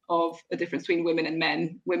bit of a difference between women and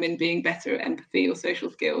men, women being better at empathy or social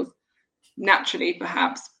skills naturally,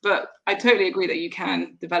 perhaps, but I totally agree that you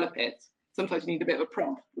can develop it. Sometimes you need a bit of a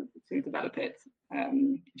prompt to develop it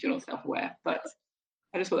if you're not self-aware, but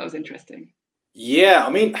I just thought that was interesting. Yeah, I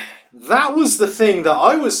mean, that was the thing that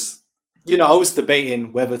I was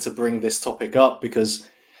debating whether to bring this topic up, because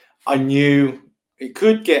I knew it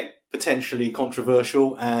could get potentially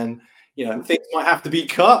controversial and, you know, things might have to be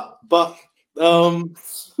cut. But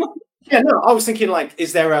yeah, no, I was thinking, like,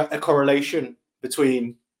 is there a correlation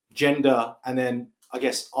between gender and then, I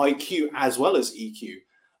guess, IQ as well as EQ?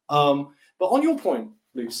 But on your point,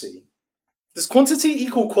 Lucy, does quantity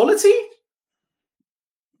equal quality?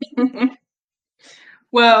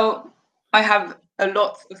 Well, I have a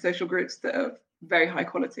lot of social groups that are very high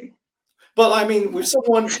quality. But I mean, with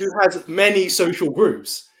someone who has many social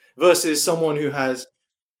groups versus someone who has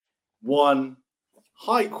one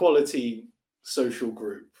high quality social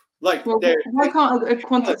group, like, well, why can't a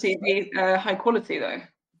quantity be high quality though?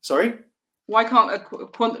 Sorry? Why can't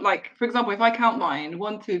like, for example, if I count mine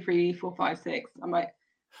 1, 2, 3, 4, 5, 6, I might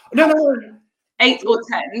no 8 or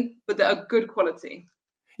 10, but that are good quality.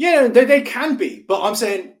 Yeah, they can be, but I'm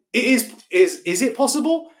saying, is it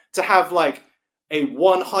possible to have like a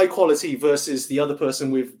one high quality versus the other person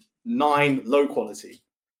with 9 low quality?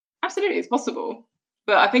 Absolutely, it's possible.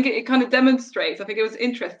 But I think it kind of demonstrates, I think it was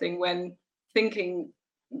interesting when thinking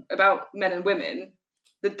about men and women,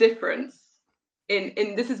 the difference in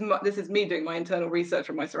this is me doing my internal research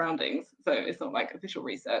from my surroundings, so it's not like official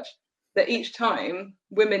research, that each time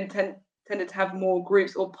women tended to have more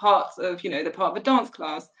groups or parts of, you know, they're part of a dance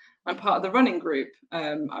class. I'm part of the running group.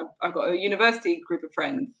 I've got a university group of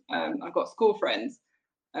friends. I've got school friends.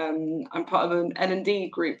 I'm part of an L&D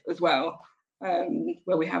group as well,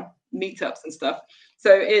 where we have meetups and stuff.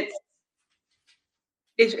 So it's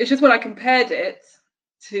just when I compared it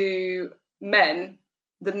to men,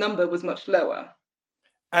 the number was much lower.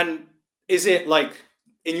 And is it, like,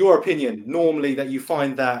 in your opinion, normally that you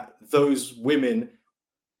find that those women,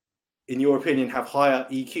 in your opinion, have higher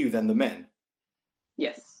EQ than the men?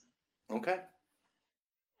 Yes. Okay.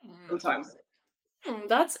 Sometimes.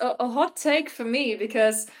 That's a hot take for me,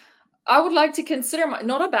 because I would like to consider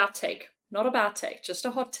not a bad take, just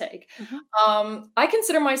a hot take. Mm-hmm. I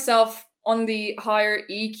consider myself on the higher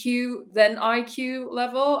EQ than IQ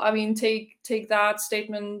level. I mean, take that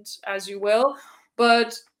statement as you will,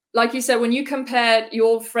 but like you said, when you compare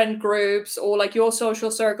your friend groups or like your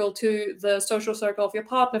social circle to the social circle of your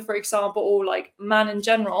partner, for example, or like man in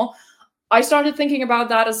general, I started thinking about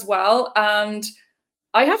that as well. And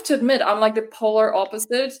I have to admit, I'm like the polar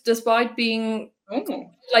opposite. Despite being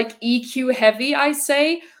like EQ heavy, I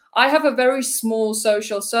say, I have a very small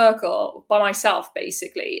social circle by myself,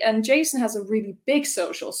 basically. And Jason has a really big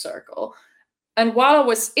social circle. And while I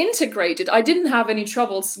was integrated, I didn't have any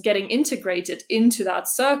troubles getting integrated into that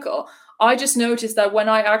circle. I just noticed that when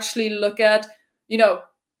I actually look at, you know,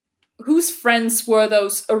 whose friends were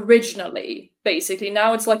those originally, basically.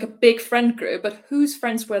 Now it's like a big friend group, but whose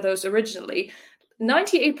friends were those originally?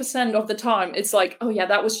 98% of the time, it's like, oh yeah,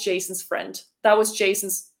 that was Jason's friend. That was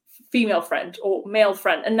Jason's female friend or male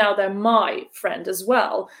friend. And now they're my friend as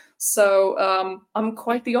well. So I'm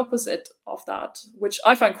quite the opposite of that, which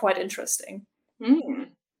I find quite interesting.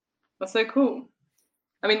 That's so cool.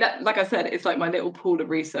 I mean, that, like I said, it's like my little pool of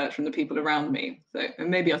research from the people around me. So and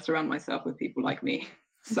maybe I surround myself with people like me.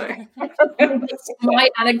 So it's my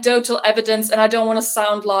anecdotal evidence, and I don't want to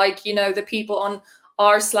sound like, you know, the people on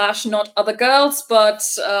r/not other girls, but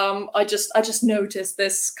I just noticed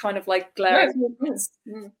this kind of like glare. Was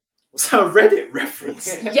that a Reddit reference?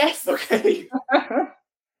 Yes. Okay.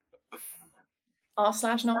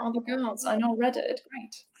 r/not other girls. I know Reddit.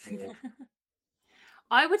 Great.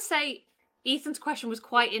 I would say Ethan's question was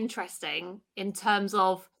quite interesting in terms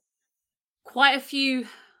of quite a few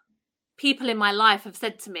people in my life have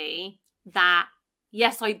said to me that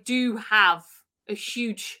yes, I do have a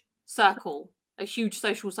huge circle, a huge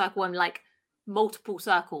social circle, and like multiple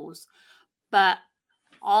circles, but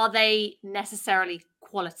are they necessarily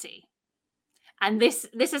quality? And this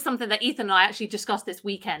is something that Ethan and I actually discussed this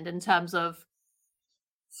weekend in terms of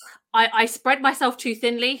I spread myself too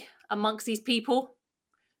thinly amongst these people.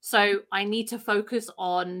 So I need to focus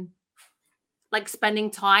on like spending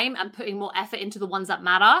time and putting more effort into the ones that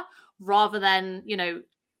matter rather than, you know,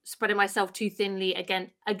 spreading myself too thinly again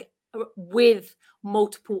with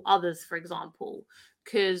multiple others, for example,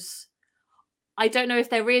 because I don't know if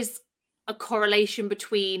there is a correlation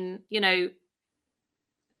between, you know,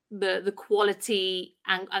 the quality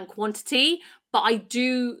and quantity, but I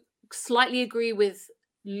do slightly agree with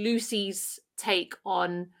Lucy's take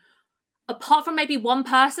on, apart from maybe one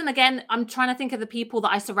person, again, I'm trying to think of the people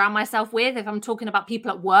that I surround myself with. If I'm talking about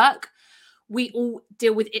people at work, we all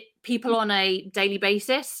deal with people on a daily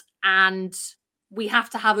basis, and we have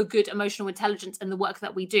to have a good emotional intelligence in the work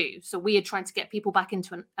that we do. So we are trying to get people back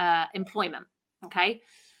into employment. Okay.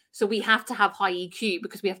 So we have to have high EQ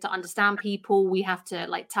because we have to understand people. We have to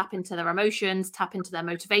like tap into their emotions, tap into their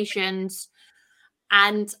motivations.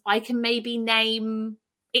 And I can maybe name,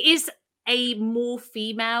 it is a more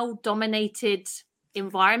female dominated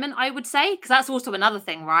environment, I would say, because that's also another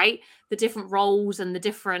thing, right? The different roles and the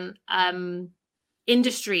different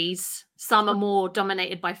industries. Some are more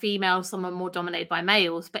dominated by females, some are more dominated by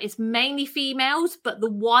males, but it's mainly females. But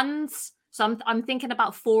the ones, so I'm thinking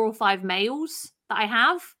about 4 or 5 males that I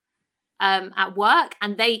have at work,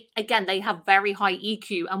 and they have very high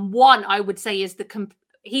EQ. And one, I would say, is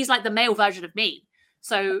he's like the male version of me.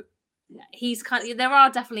 So he's there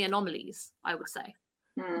are definitely anomalies, I would say.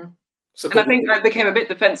 So and I think I became a bit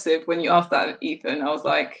defensive when you asked that, Ethan. I was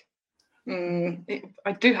like,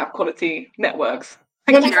 I do have quality networks.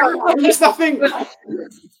 There's nothing.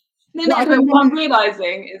 No, what I'm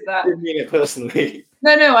realizing is that I didn't mean it personally.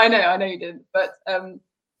 No, I know you didn't. But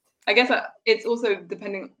I guess it's also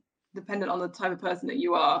dependent on the type of person that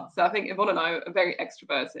you are. So I think Yvonne and I are very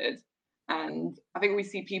extroverted, and I think we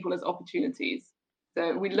see people as opportunities.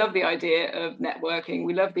 So we love the idea of networking.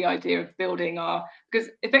 We love the idea of building because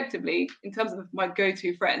effectively, in terms of my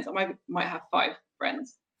go-to friends, I might have 5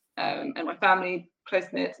 friends, and my family close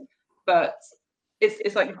knit, but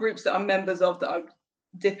it's like groups that I'm members of that I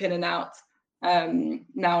dip in and out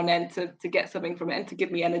now and then to get something from it and to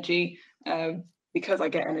give me energy, because I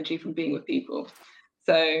get energy from being with people.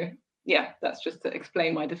 So yeah, that's just to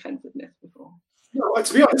explain my defensiveness before. No,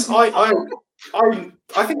 to be honest, I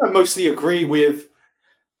think I mostly agree with.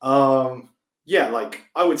 Like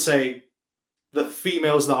I would say the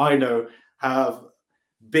females that I know have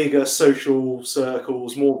bigger social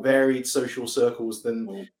circles, more varied social circles than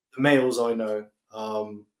the males I know.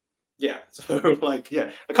 So I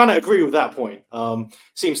kind of agree with that point.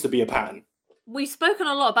 Seems to be a pattern. We've spoken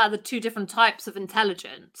a lot about the 2 different types of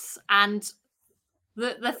intelligence, and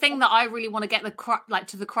the thing that I really want to get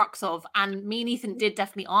to the crux of, and me and Ethan did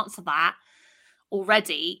definitely answer that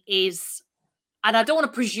already, is, and I don't want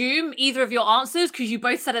to presume either of your answers, because you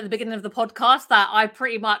both said at the beginning of the podcast that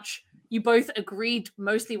you both agreed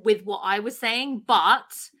mostly with what I was saying,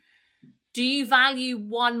 but do you value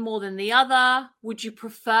one more than the other? Would you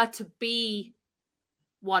prefer to be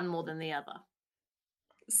one more than the other?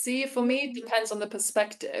 See, for me, it depends on the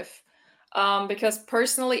perspective. Because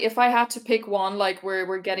personally, if I had to pick one, like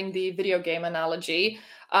we're getting the video game analogy,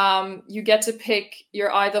 you get to pick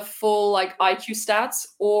your either full like IQ stats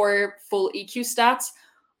or full EQ stats.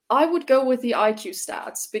 I would go with the IQ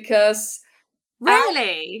stats because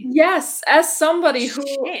really, as somebody who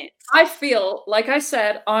I feel like I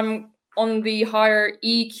said, I'm on the higher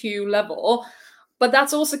EQ level, but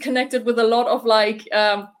that's also connected with a lot of like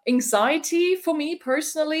anxiety for me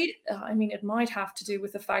personally. I mean, it might have to do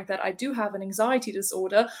with the fact that I do have an anxiety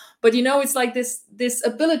disorder, but it's like this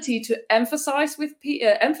ability to empathize with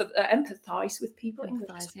people.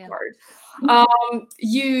 Empathize, yeah.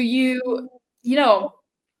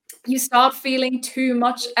 You start feeling too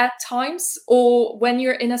much at times, or when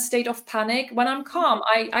you're in a state of panic. When I'm calm,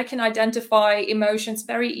 I can identify emotions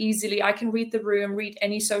very easily. I can read the room, read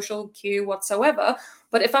any social cue whatsoever.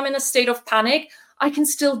 But if I'm in a state of panic, I can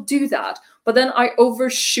still do that. But then I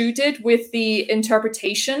overshoot it with the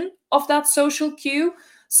interpretation of that social cue.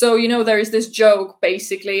 So, there is this joke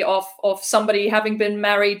basically of somebody having been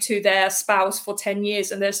married to their spouse for 10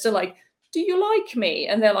 years and they're still like, "Do you like me?"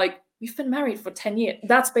 And they're like, "We've been married for 10 years.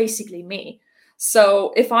 That's basically me.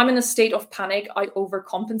 So if I'm in a state of panic, I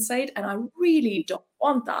overcompensate, and I really don't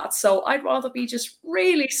want that. So I'd rather be just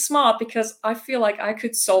really smart, because I feel like I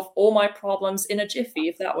could solve all my problems in a jiffy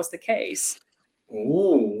if that was the case.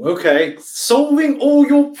 Oh, okay. Solving all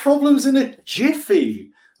your problems in a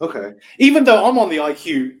jiffy. Okay. Even though I'm on the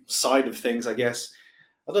IQ side of things, I guess,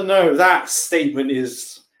 I don't know, that statement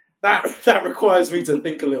is that requires me to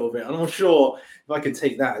think a little bit. I'm not sure if I can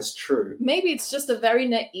take that as true. Maybe it's just a very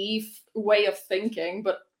naive way of thinking,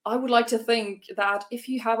 but I would like to think that if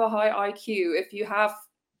you have a high IQ, if you have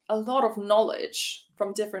a lot of knowledge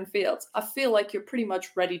from different fields, I feel like you're pretty much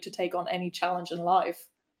ready to take on any challenge in life.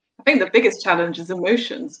 I think the biggest challenge is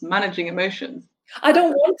emotions, managing emotions. I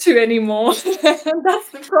don't want to anymore. That's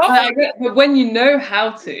the problem. But when you know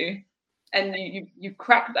how to, and you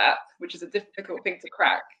crack that, which is a difficult thing to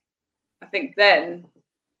crack, I think then,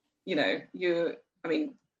 you're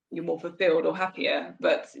more fulfilled or happier,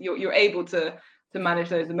 but you're able to manage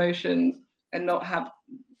those emotions and not have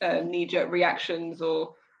knee-jerk reactions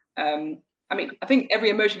or I think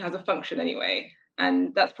every emotion has a function anyway,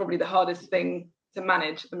 and that's probably the hardest thing to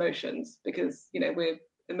manage, emotions, because we're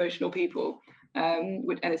emotional people, and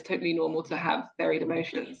it's totally normal to have varied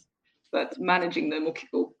emotions, but managing them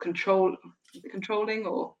or controlling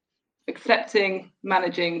or accepting,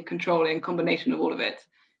 managing, controlling, combination of all of it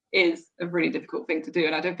is a really difficult thing to do,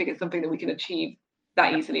 and I don't think it's something that we can achieve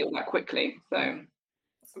that easily or that quickly. So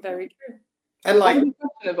very true. And like, what was the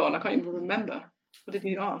question, Yvonne? I can't even remember. What did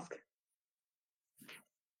you ask?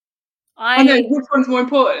 I know, which one's more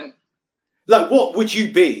important? Like, what would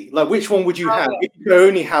you be? Like, which one would you have if you could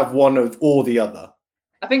only have one of or the other?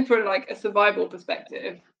 I think for like a survival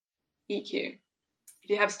perspective, EQ. If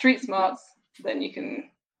you have street smarts, then you can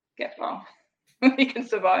get far. You can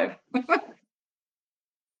survive.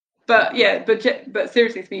 But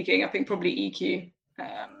seriously speaking, I think probably EQ.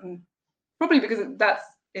 Probably because that's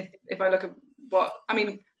if I look at what I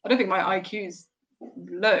don't think my IQ's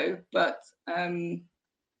low, but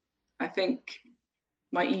I think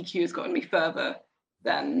my EQ has gotten me further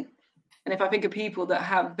than. And if I think of people that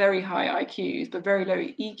have very high IQs but very low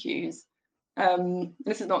EQs,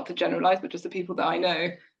 this is not to generalize, but just the people that I know,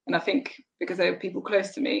 and I think because they're people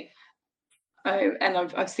close to me, and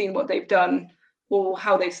I've seen what they've done or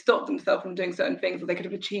how they've stopped themselves from doing certain things, or they could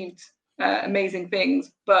have achieved amazing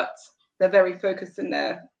things, but they're very focused in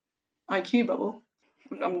their IQ bubble.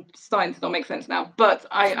 I'm starting to not make sense now, but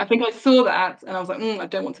I think I saw that and I was like, I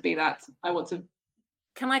don't want to be that. I want to.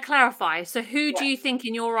 Can I clarify? So who do you think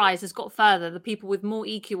in your eyes has got further, the people with more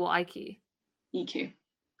EQ or IQ? EQ.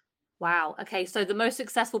 Wow. Okay, so the most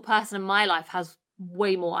successful person in my life has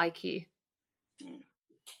way more IQ.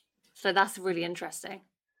 So that's really interesting.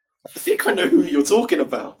 I think I know who you're talking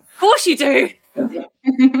about. Of course you do. No,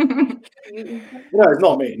 it's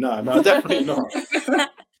not me. No, definitely not.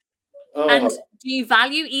 And do you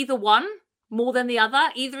value either one more than the other,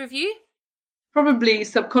 either of you? Probably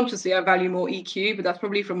subconsciously I value more EQ, but that's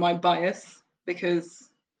probably from my bias, because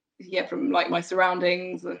from like my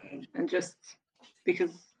surroundings and just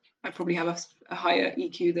because I probably have a higher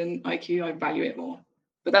EQ than IQ, I value it more.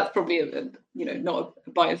 But that's probably not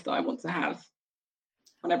a bias that I want to have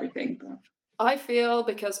on everything. But I feel,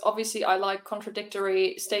 because obviously I like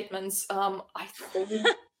contradictory statements, I think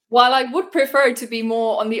while I would prefer to be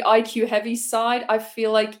more on the IQ heavy side, I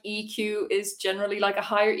feel like EQ is generally, like a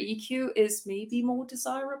higher EQ is maybe more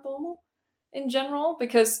desirable in general,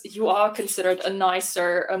 because you are considered a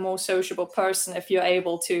nicer, a more sociable person if you're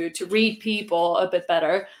able to read people a bit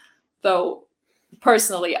better. Though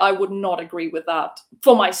personally, I would not agree with that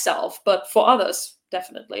for myself, but for others,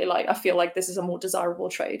 definitely. Like, I feel like this is a more desirable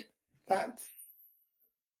trait.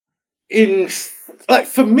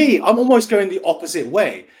 For me, I'm almost going the opposite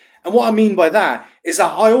way. And what I mean by that is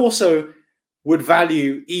that I also would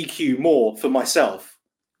value EQ more for myself,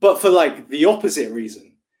 but for like the opposite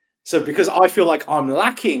reason. So because I feel like I'm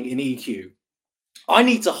lacking in EQ, I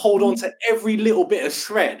need to hold on to every little bit of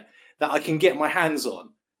shred that I can get my hands on.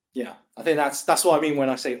 Yeah, I think that's what I mean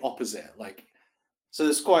when I say opposite. Like, so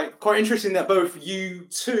it's quite interesting that both you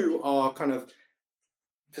two are kind of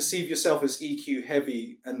perceive yourself as EQ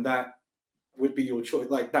heavy, and that would be your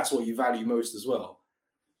choice. Like, that's what you value most as well.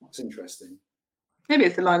 It's interesting. Maybe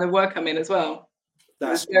it's the line of work I'm in as well.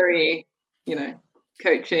 That's very,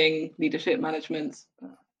 coaching, leadership management.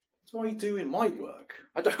 That's what I do in my work.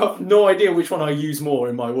 I have no idea which one I use more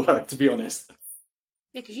in my work, to be honest.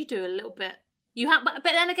 Yeah, because you do a little bit. You have, but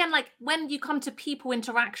then again, like when you come to people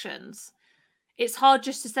interactions, it's hard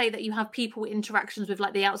just to say that you have people interactions with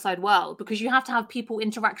like the outside world, because you have to have people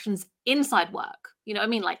interactions inside work. You know what I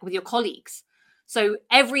mean? Like with your colleagues. So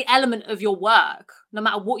every element of your work, no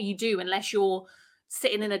matter what you do, unless you're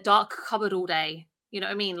sitting in a dark cupboard all day, you know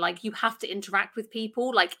what I mean? Like you have to interact with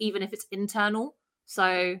people, like even if it's internal.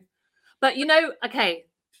 So, but okay.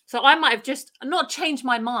 So I might have just not changed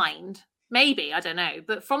my mind, maybe, I don't know.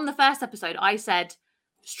 But from the first episode, I said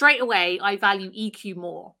straight away, I value EQ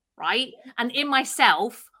more, right? And in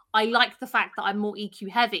myself, I like the fact that I'm more EQ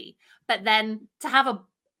heavy. But then to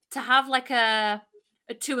have like a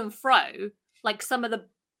to and fro, like some of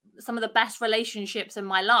the best relationships in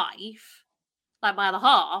my life, like my other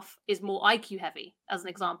half, is more IQ heavy, as an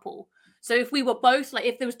example. So if we were both, like,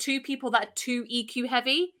 if there was two people that are too EQ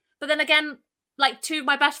heavy, but then again, like, two of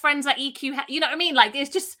my best friends are EQ, you know what I mean? Like, it's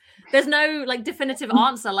just, there's no, like, definitive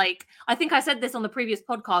answer. Like, I think I said this on the previous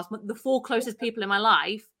podcast, the 4 closest people in my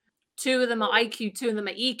life, 2 of them are IQ, 2 of them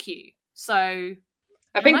are EQ. So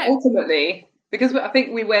I think ultimately, because I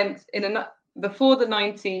think we went before the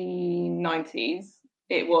 1990s,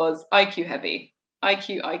 it was IQ heavy.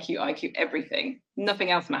 IQ, everything.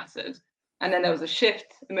 Nothing else mattered. And then there was a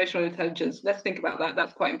shift, emotional intelligence. Let's think about that.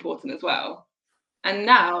 That's quite important as well. And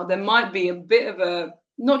now there might be a bit of a,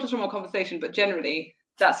 not just from our conversation, but generally,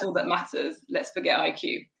 that's all that matters. Let's forget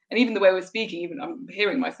IQ. And even the way we're speaking, even I'm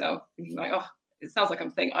hearing myself thinking like, oh, it sounds like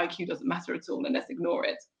I'm saying IQ doesn't matter at all and let's ignore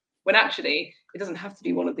it. When actually, it doesn't have to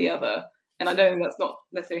be one or the other. And I know that's not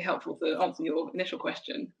necessarily helpful to answer your initial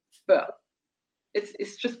question, but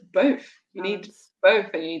it's just both. You need both,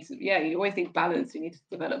 and you always need balance. You need to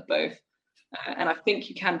develop both. And I think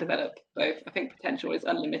you can develop both. I think potential is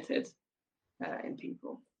unlimited in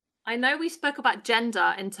people. I know we spoke about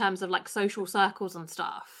gender in terms of like social circles and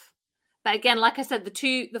stuff. But again, like I said,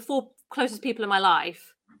 the 4 closest people in my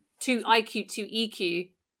life, 2 IQ, 2 EQ.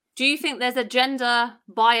 Do you think there's a gender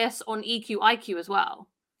bias on EQ, IQ as well?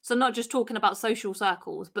 So not just talking about social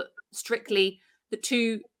circles, but strictly the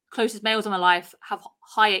 2 closest males in my life have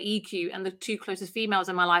higher EQ and the 2 closest females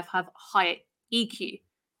in my life have higher EQ.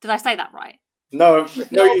 Did I say that right? No,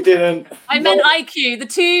 you didn't. I meant IQ.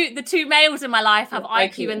 The two males in my life have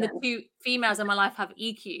IQ and the 2 females in my life have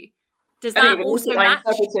EQ. Does that also match?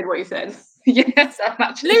 I interpreted what you said. Yes, that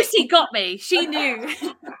matches. Lucy got me. She knew.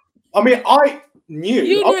 I mean, I knew.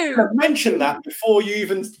 You I knew. mentioned that before you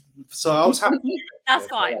even. So I was happy. That's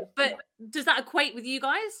fine. But does that equate with you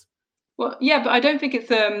guys? Well, yeah, but I don't think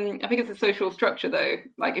it's I think it's a social structure though.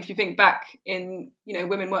 Like if you think back in,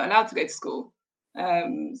 women weren't allowed to go to school.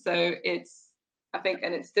 So I think,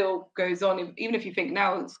 and it still goes on, even if you think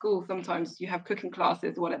now at school, sometimes you have cooking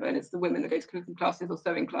classes or whatever, and it's the women that go to cooking classes or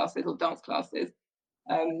sewing classes or dance classes.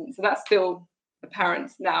 So that's still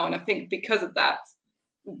apparent now. And I think because of that,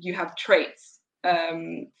 you have traits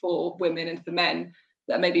for women and for men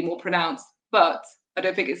that may be more pronounced, but I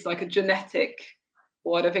don't think it's like a genetic,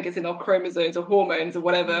 or I don't think it's in our chromosomes or hormones or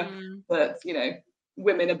whatever, that,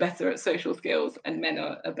 women are better at social skills and men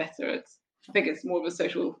are better at, I think it's more of a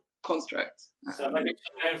social construct. So maybe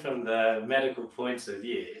going from the medical point of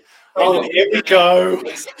view. Oh, here we go.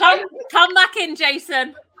 Come back in,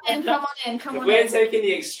 Jason. And come on in. We're taking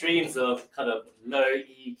the extremes of kind of low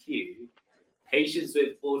EQ. Patients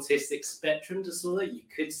with autistic spectrum disorder, you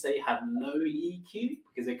could say, have low EQ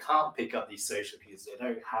because they can't pick up these social cues. They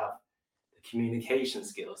don't have the communication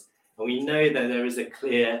skills. And we know that there is a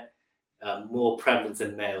clear more prevalence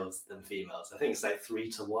in males than females. I think it's like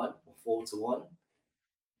 3-1 or 4-1.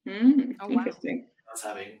 Interesting. That's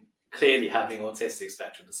clearly having autistic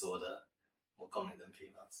spectrum disorder more common than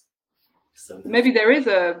females. So maybe there is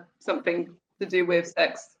something to do with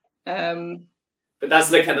sex. But that's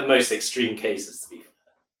looking at the most extreme cases, to be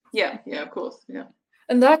fair. Yeah, of course, yeah.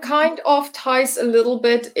 And that kind of ties a little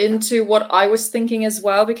bit into what I was thinking as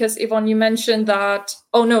well, because Yvonne, you mentioned that,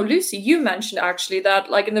 Lucy, you mentioned actually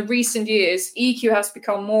that like in the recent years, EQ has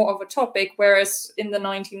become more of a topic, whereas in the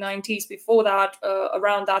 1990s, before that,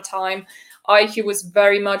 around that time, IQ was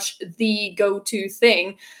very much the go-to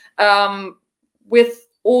thing. With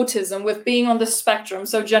autism, with being on the spectrum,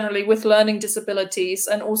 so generally with learning disabilities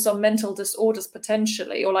and also mental disorders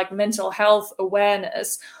potentially, or like mental health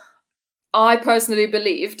awareness, I personally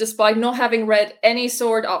believe, despite not having read any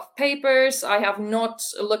sort of papers, I have not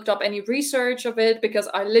looked up any research of it because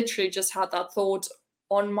I literally just had that thought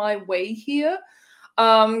on my way here.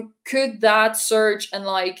 Could that surge and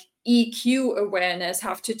like EQ awareness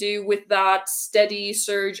have to do with that steady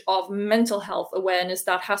surge of mental health awareness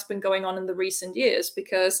that has been going on in the recent years?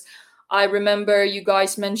 Because I remember you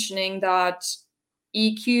guys mentioning that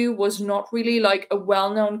EQ was not really like a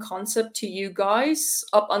well-known concept to you guys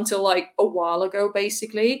up until like a while ago,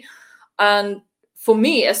 basically. And for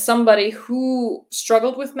me, as somebody who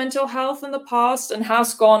struggled with mental health in the past and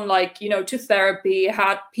has gone like, to therapy,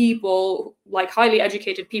 had people, like highly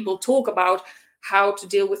educated people, talk about how to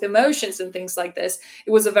deal with emotions and things like this,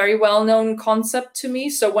 it was a very well-known concept to me.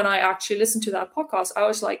 So when I actually listened to that podcast, I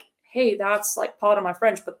was like, hey, that's like part of my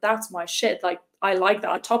French, but that's my shit. Like, I like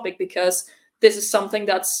that topic because this is something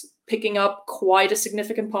that's picking up quite a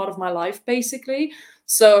significant part of my life, basically.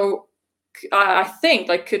 So I think,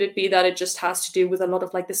 like, could it be that it just has to do with a lot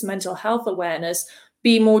of like this mental health awareness?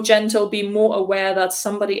 Be more gentle, be more aware that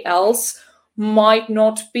somebody else might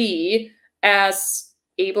not be as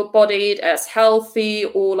able-bodied, as healthy,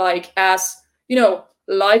 or like as, you know,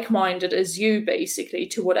 like-minded as you, basically,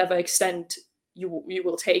 to whatever extent you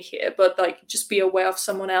will take here. But like, just be aware of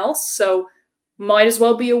someone else. So might as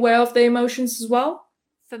well be aware of their emotions as well.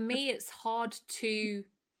 For me, it's hard to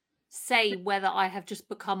say whether I have just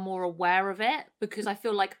become more aware of it, because I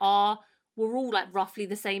feel like we're all like roughly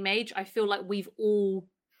the same age. I feel like we've all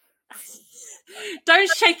don't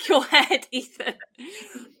shake your head, Ethan.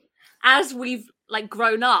 As we've like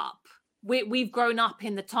grown up, we've grown up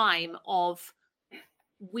in the time of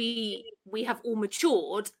we have all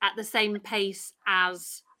matured at the same pace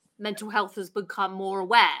as mental health has become more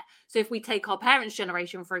aware. So if we take our parents'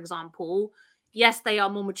 generation, for example, yes, they are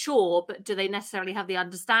more mature, but do they necessarily have the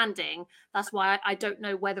understanding? That's why I don't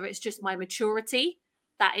know whether it's just my maturity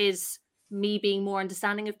that is me being more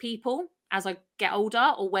understanding of people as I get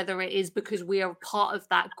older, or whether it is because we are part of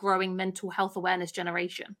that growing mental health awareness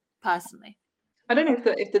generation, personally. I don't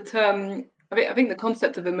know if the term, I think the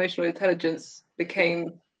concept of emotional intelligence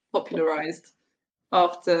became popularized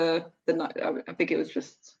after I think it was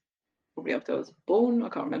just probably after I was born. I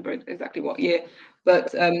can't remember exactly what year,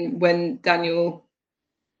 but when Daniel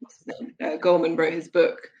Goleman wrote his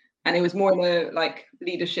book, and it was more in a like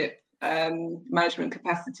leadership management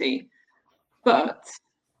capacity. But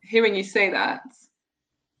hearing you say that,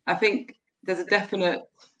 I think there's a definite,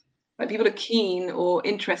 like, people are keen or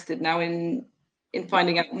interested now in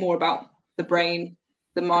finding out more about the brain,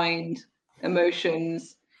 the mind,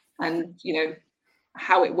 emotions, and, you know,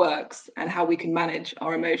 how it works and how we can manage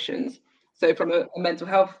our emotions. So from a mental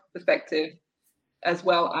health perspective, as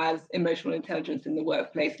well as emotional intelligence in the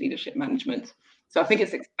workplace, leadership management. So I think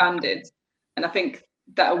it's expanded. And I think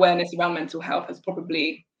that awareness around mental health has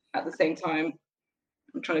probably, at the same time,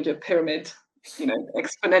 I'm trying to do a pyramid, you know,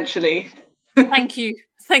 exponentially. Thank you.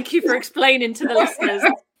 Thank you for explaining to the listeners.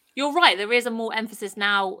 You're right. There is a more emphasis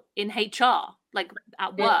now in HR, like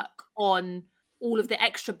at work, on all of the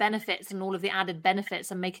extra benefits and all of the added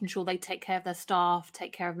benefits, and making sure they take care of their staff,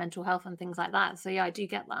 take care of mental health and things like that. So yeah, I do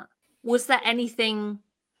get that. Was there anything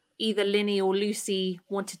either Linny or Lucy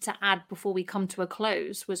wanted to add before we come to a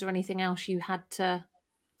close? Was there anything else you had to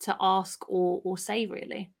ask or say,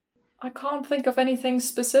 really? I can't think of anything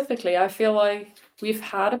specifically. I feel like we've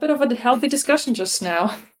had a bit of a healthy discussion just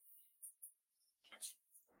now.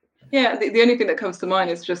 Yeah, the only thing that comes to mind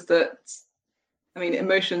is just that, I mean,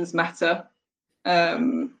 emotions matter.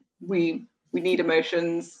 We need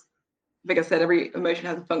emotions. I think I said every emotion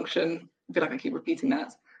has a function. I feel like I keep repeating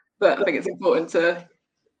that, but I think it's important to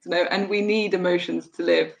know. And we need emotions to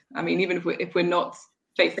live. I mean, even if we're not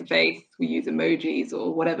face to face, we use emojis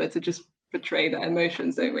or whatever to just portray that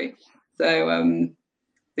emotions, don't we? So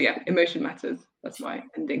yeah, emotion matters. That's my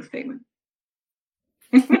ending statement.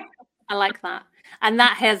 I like that. And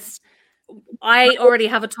that I already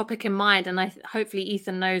have a topic in mind, and hopefully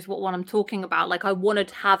Ethan knows what one I'm talking about. Like, I wanted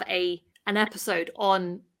to have an episode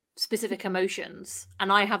on specific emotions,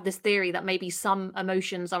 and I have this theory that maybe some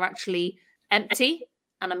emotions are actually empty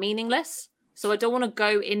and are meaningless. So I don't want to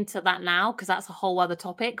go into that now, because that's a whole other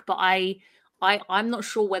topic, but I'm not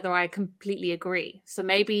sure whether I completely agree. So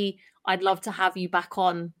maybe I'd love to have you back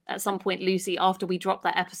on at some point, Lucy, after we drop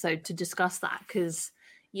that episode, to discuss that, because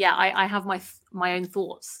yeah, I have my own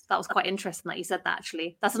thoughts. That was quite interesting that you said that,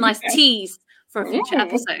 actually. That's a nice tease for a future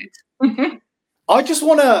episode. I just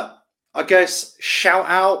want to, I guess, shout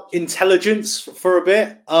out intelligence for a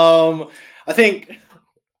bit. I think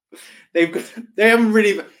they haven't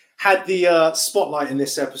really had the spotlight in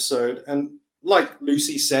this episode. And like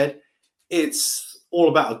Lucy said, it's all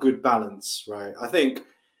about a good balance, right? I think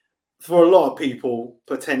for a lot of people,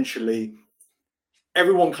 potentially,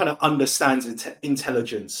 everyone kind of understands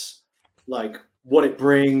intelligence, like what it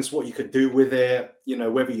brings, what you could do with it, you know,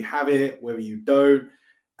 whether you have it, whether you don't.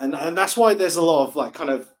 And that's why there's a lot of like kind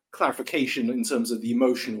of clarification in terms of the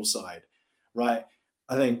emotional side, right?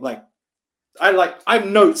 I think I have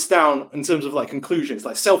notes down in terms of like conclusions,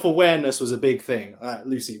 like self-awareness was a big thing,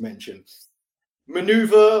 Lucy mentioned.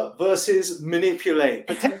 Maneuver versus manipulate,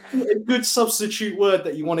 potentially a good substitute word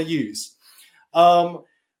that you want to use.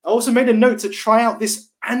 I also made a note to try out this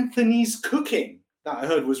Anthony's cooking that I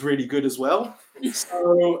heard was really good as well.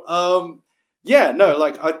 So, I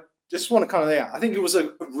just want to kind of, I think it was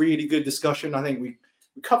a really good discussion. I think we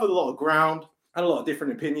covered a lot of ground and a lot of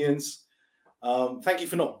different opinions. Thank you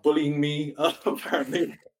for not bullying me,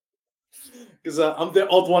 apparently. because I'm the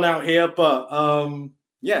odd one out here. But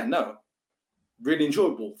yeah, no, really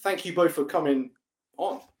enjoyable. Thank you both for coming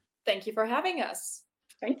on. Thank you for having us.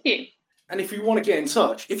 Thank you. And if you want to get in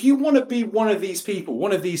touch, if you want to be one of these people,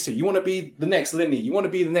 one of these two, you want to be the next Linny, you want to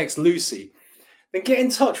be the next Lucy, then get in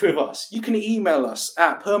touch with us. You can email us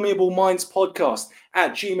at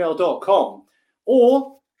permeablemindspodcast@gmail.com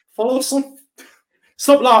or follow us on...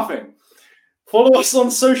 Stop laughing. Follow us on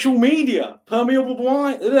social media. Permeable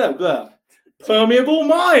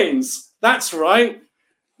Minds. That's right.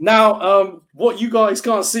 Now, what you guys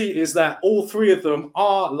can't see is that all three of them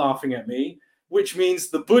are laughing at me, which means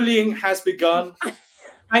the bullying has begun.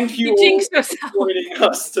 Thank you all for joining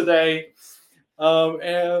us today.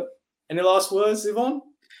 Any last words, Yvonne?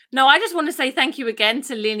 No, I just want to say thank you again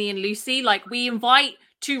to Linny and Lucy. Like, we invite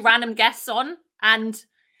 2 random guests on, and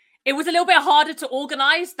it was a little bit harder to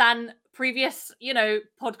organize than previous,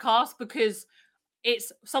 podcasts, because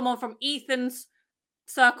it's someone from Ethan's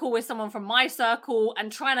circle with someone from my circle,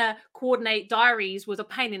 and trying to coordinate diaries was a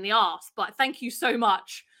pain in the ass. But thank you so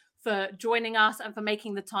much for joining us and for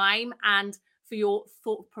making the time and for your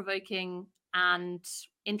thought-provoking and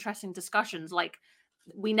interesting discussions. Like,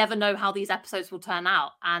 we never know how these episodes will turn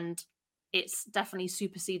out, and it's definitely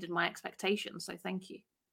superseded my expectations. So thank you.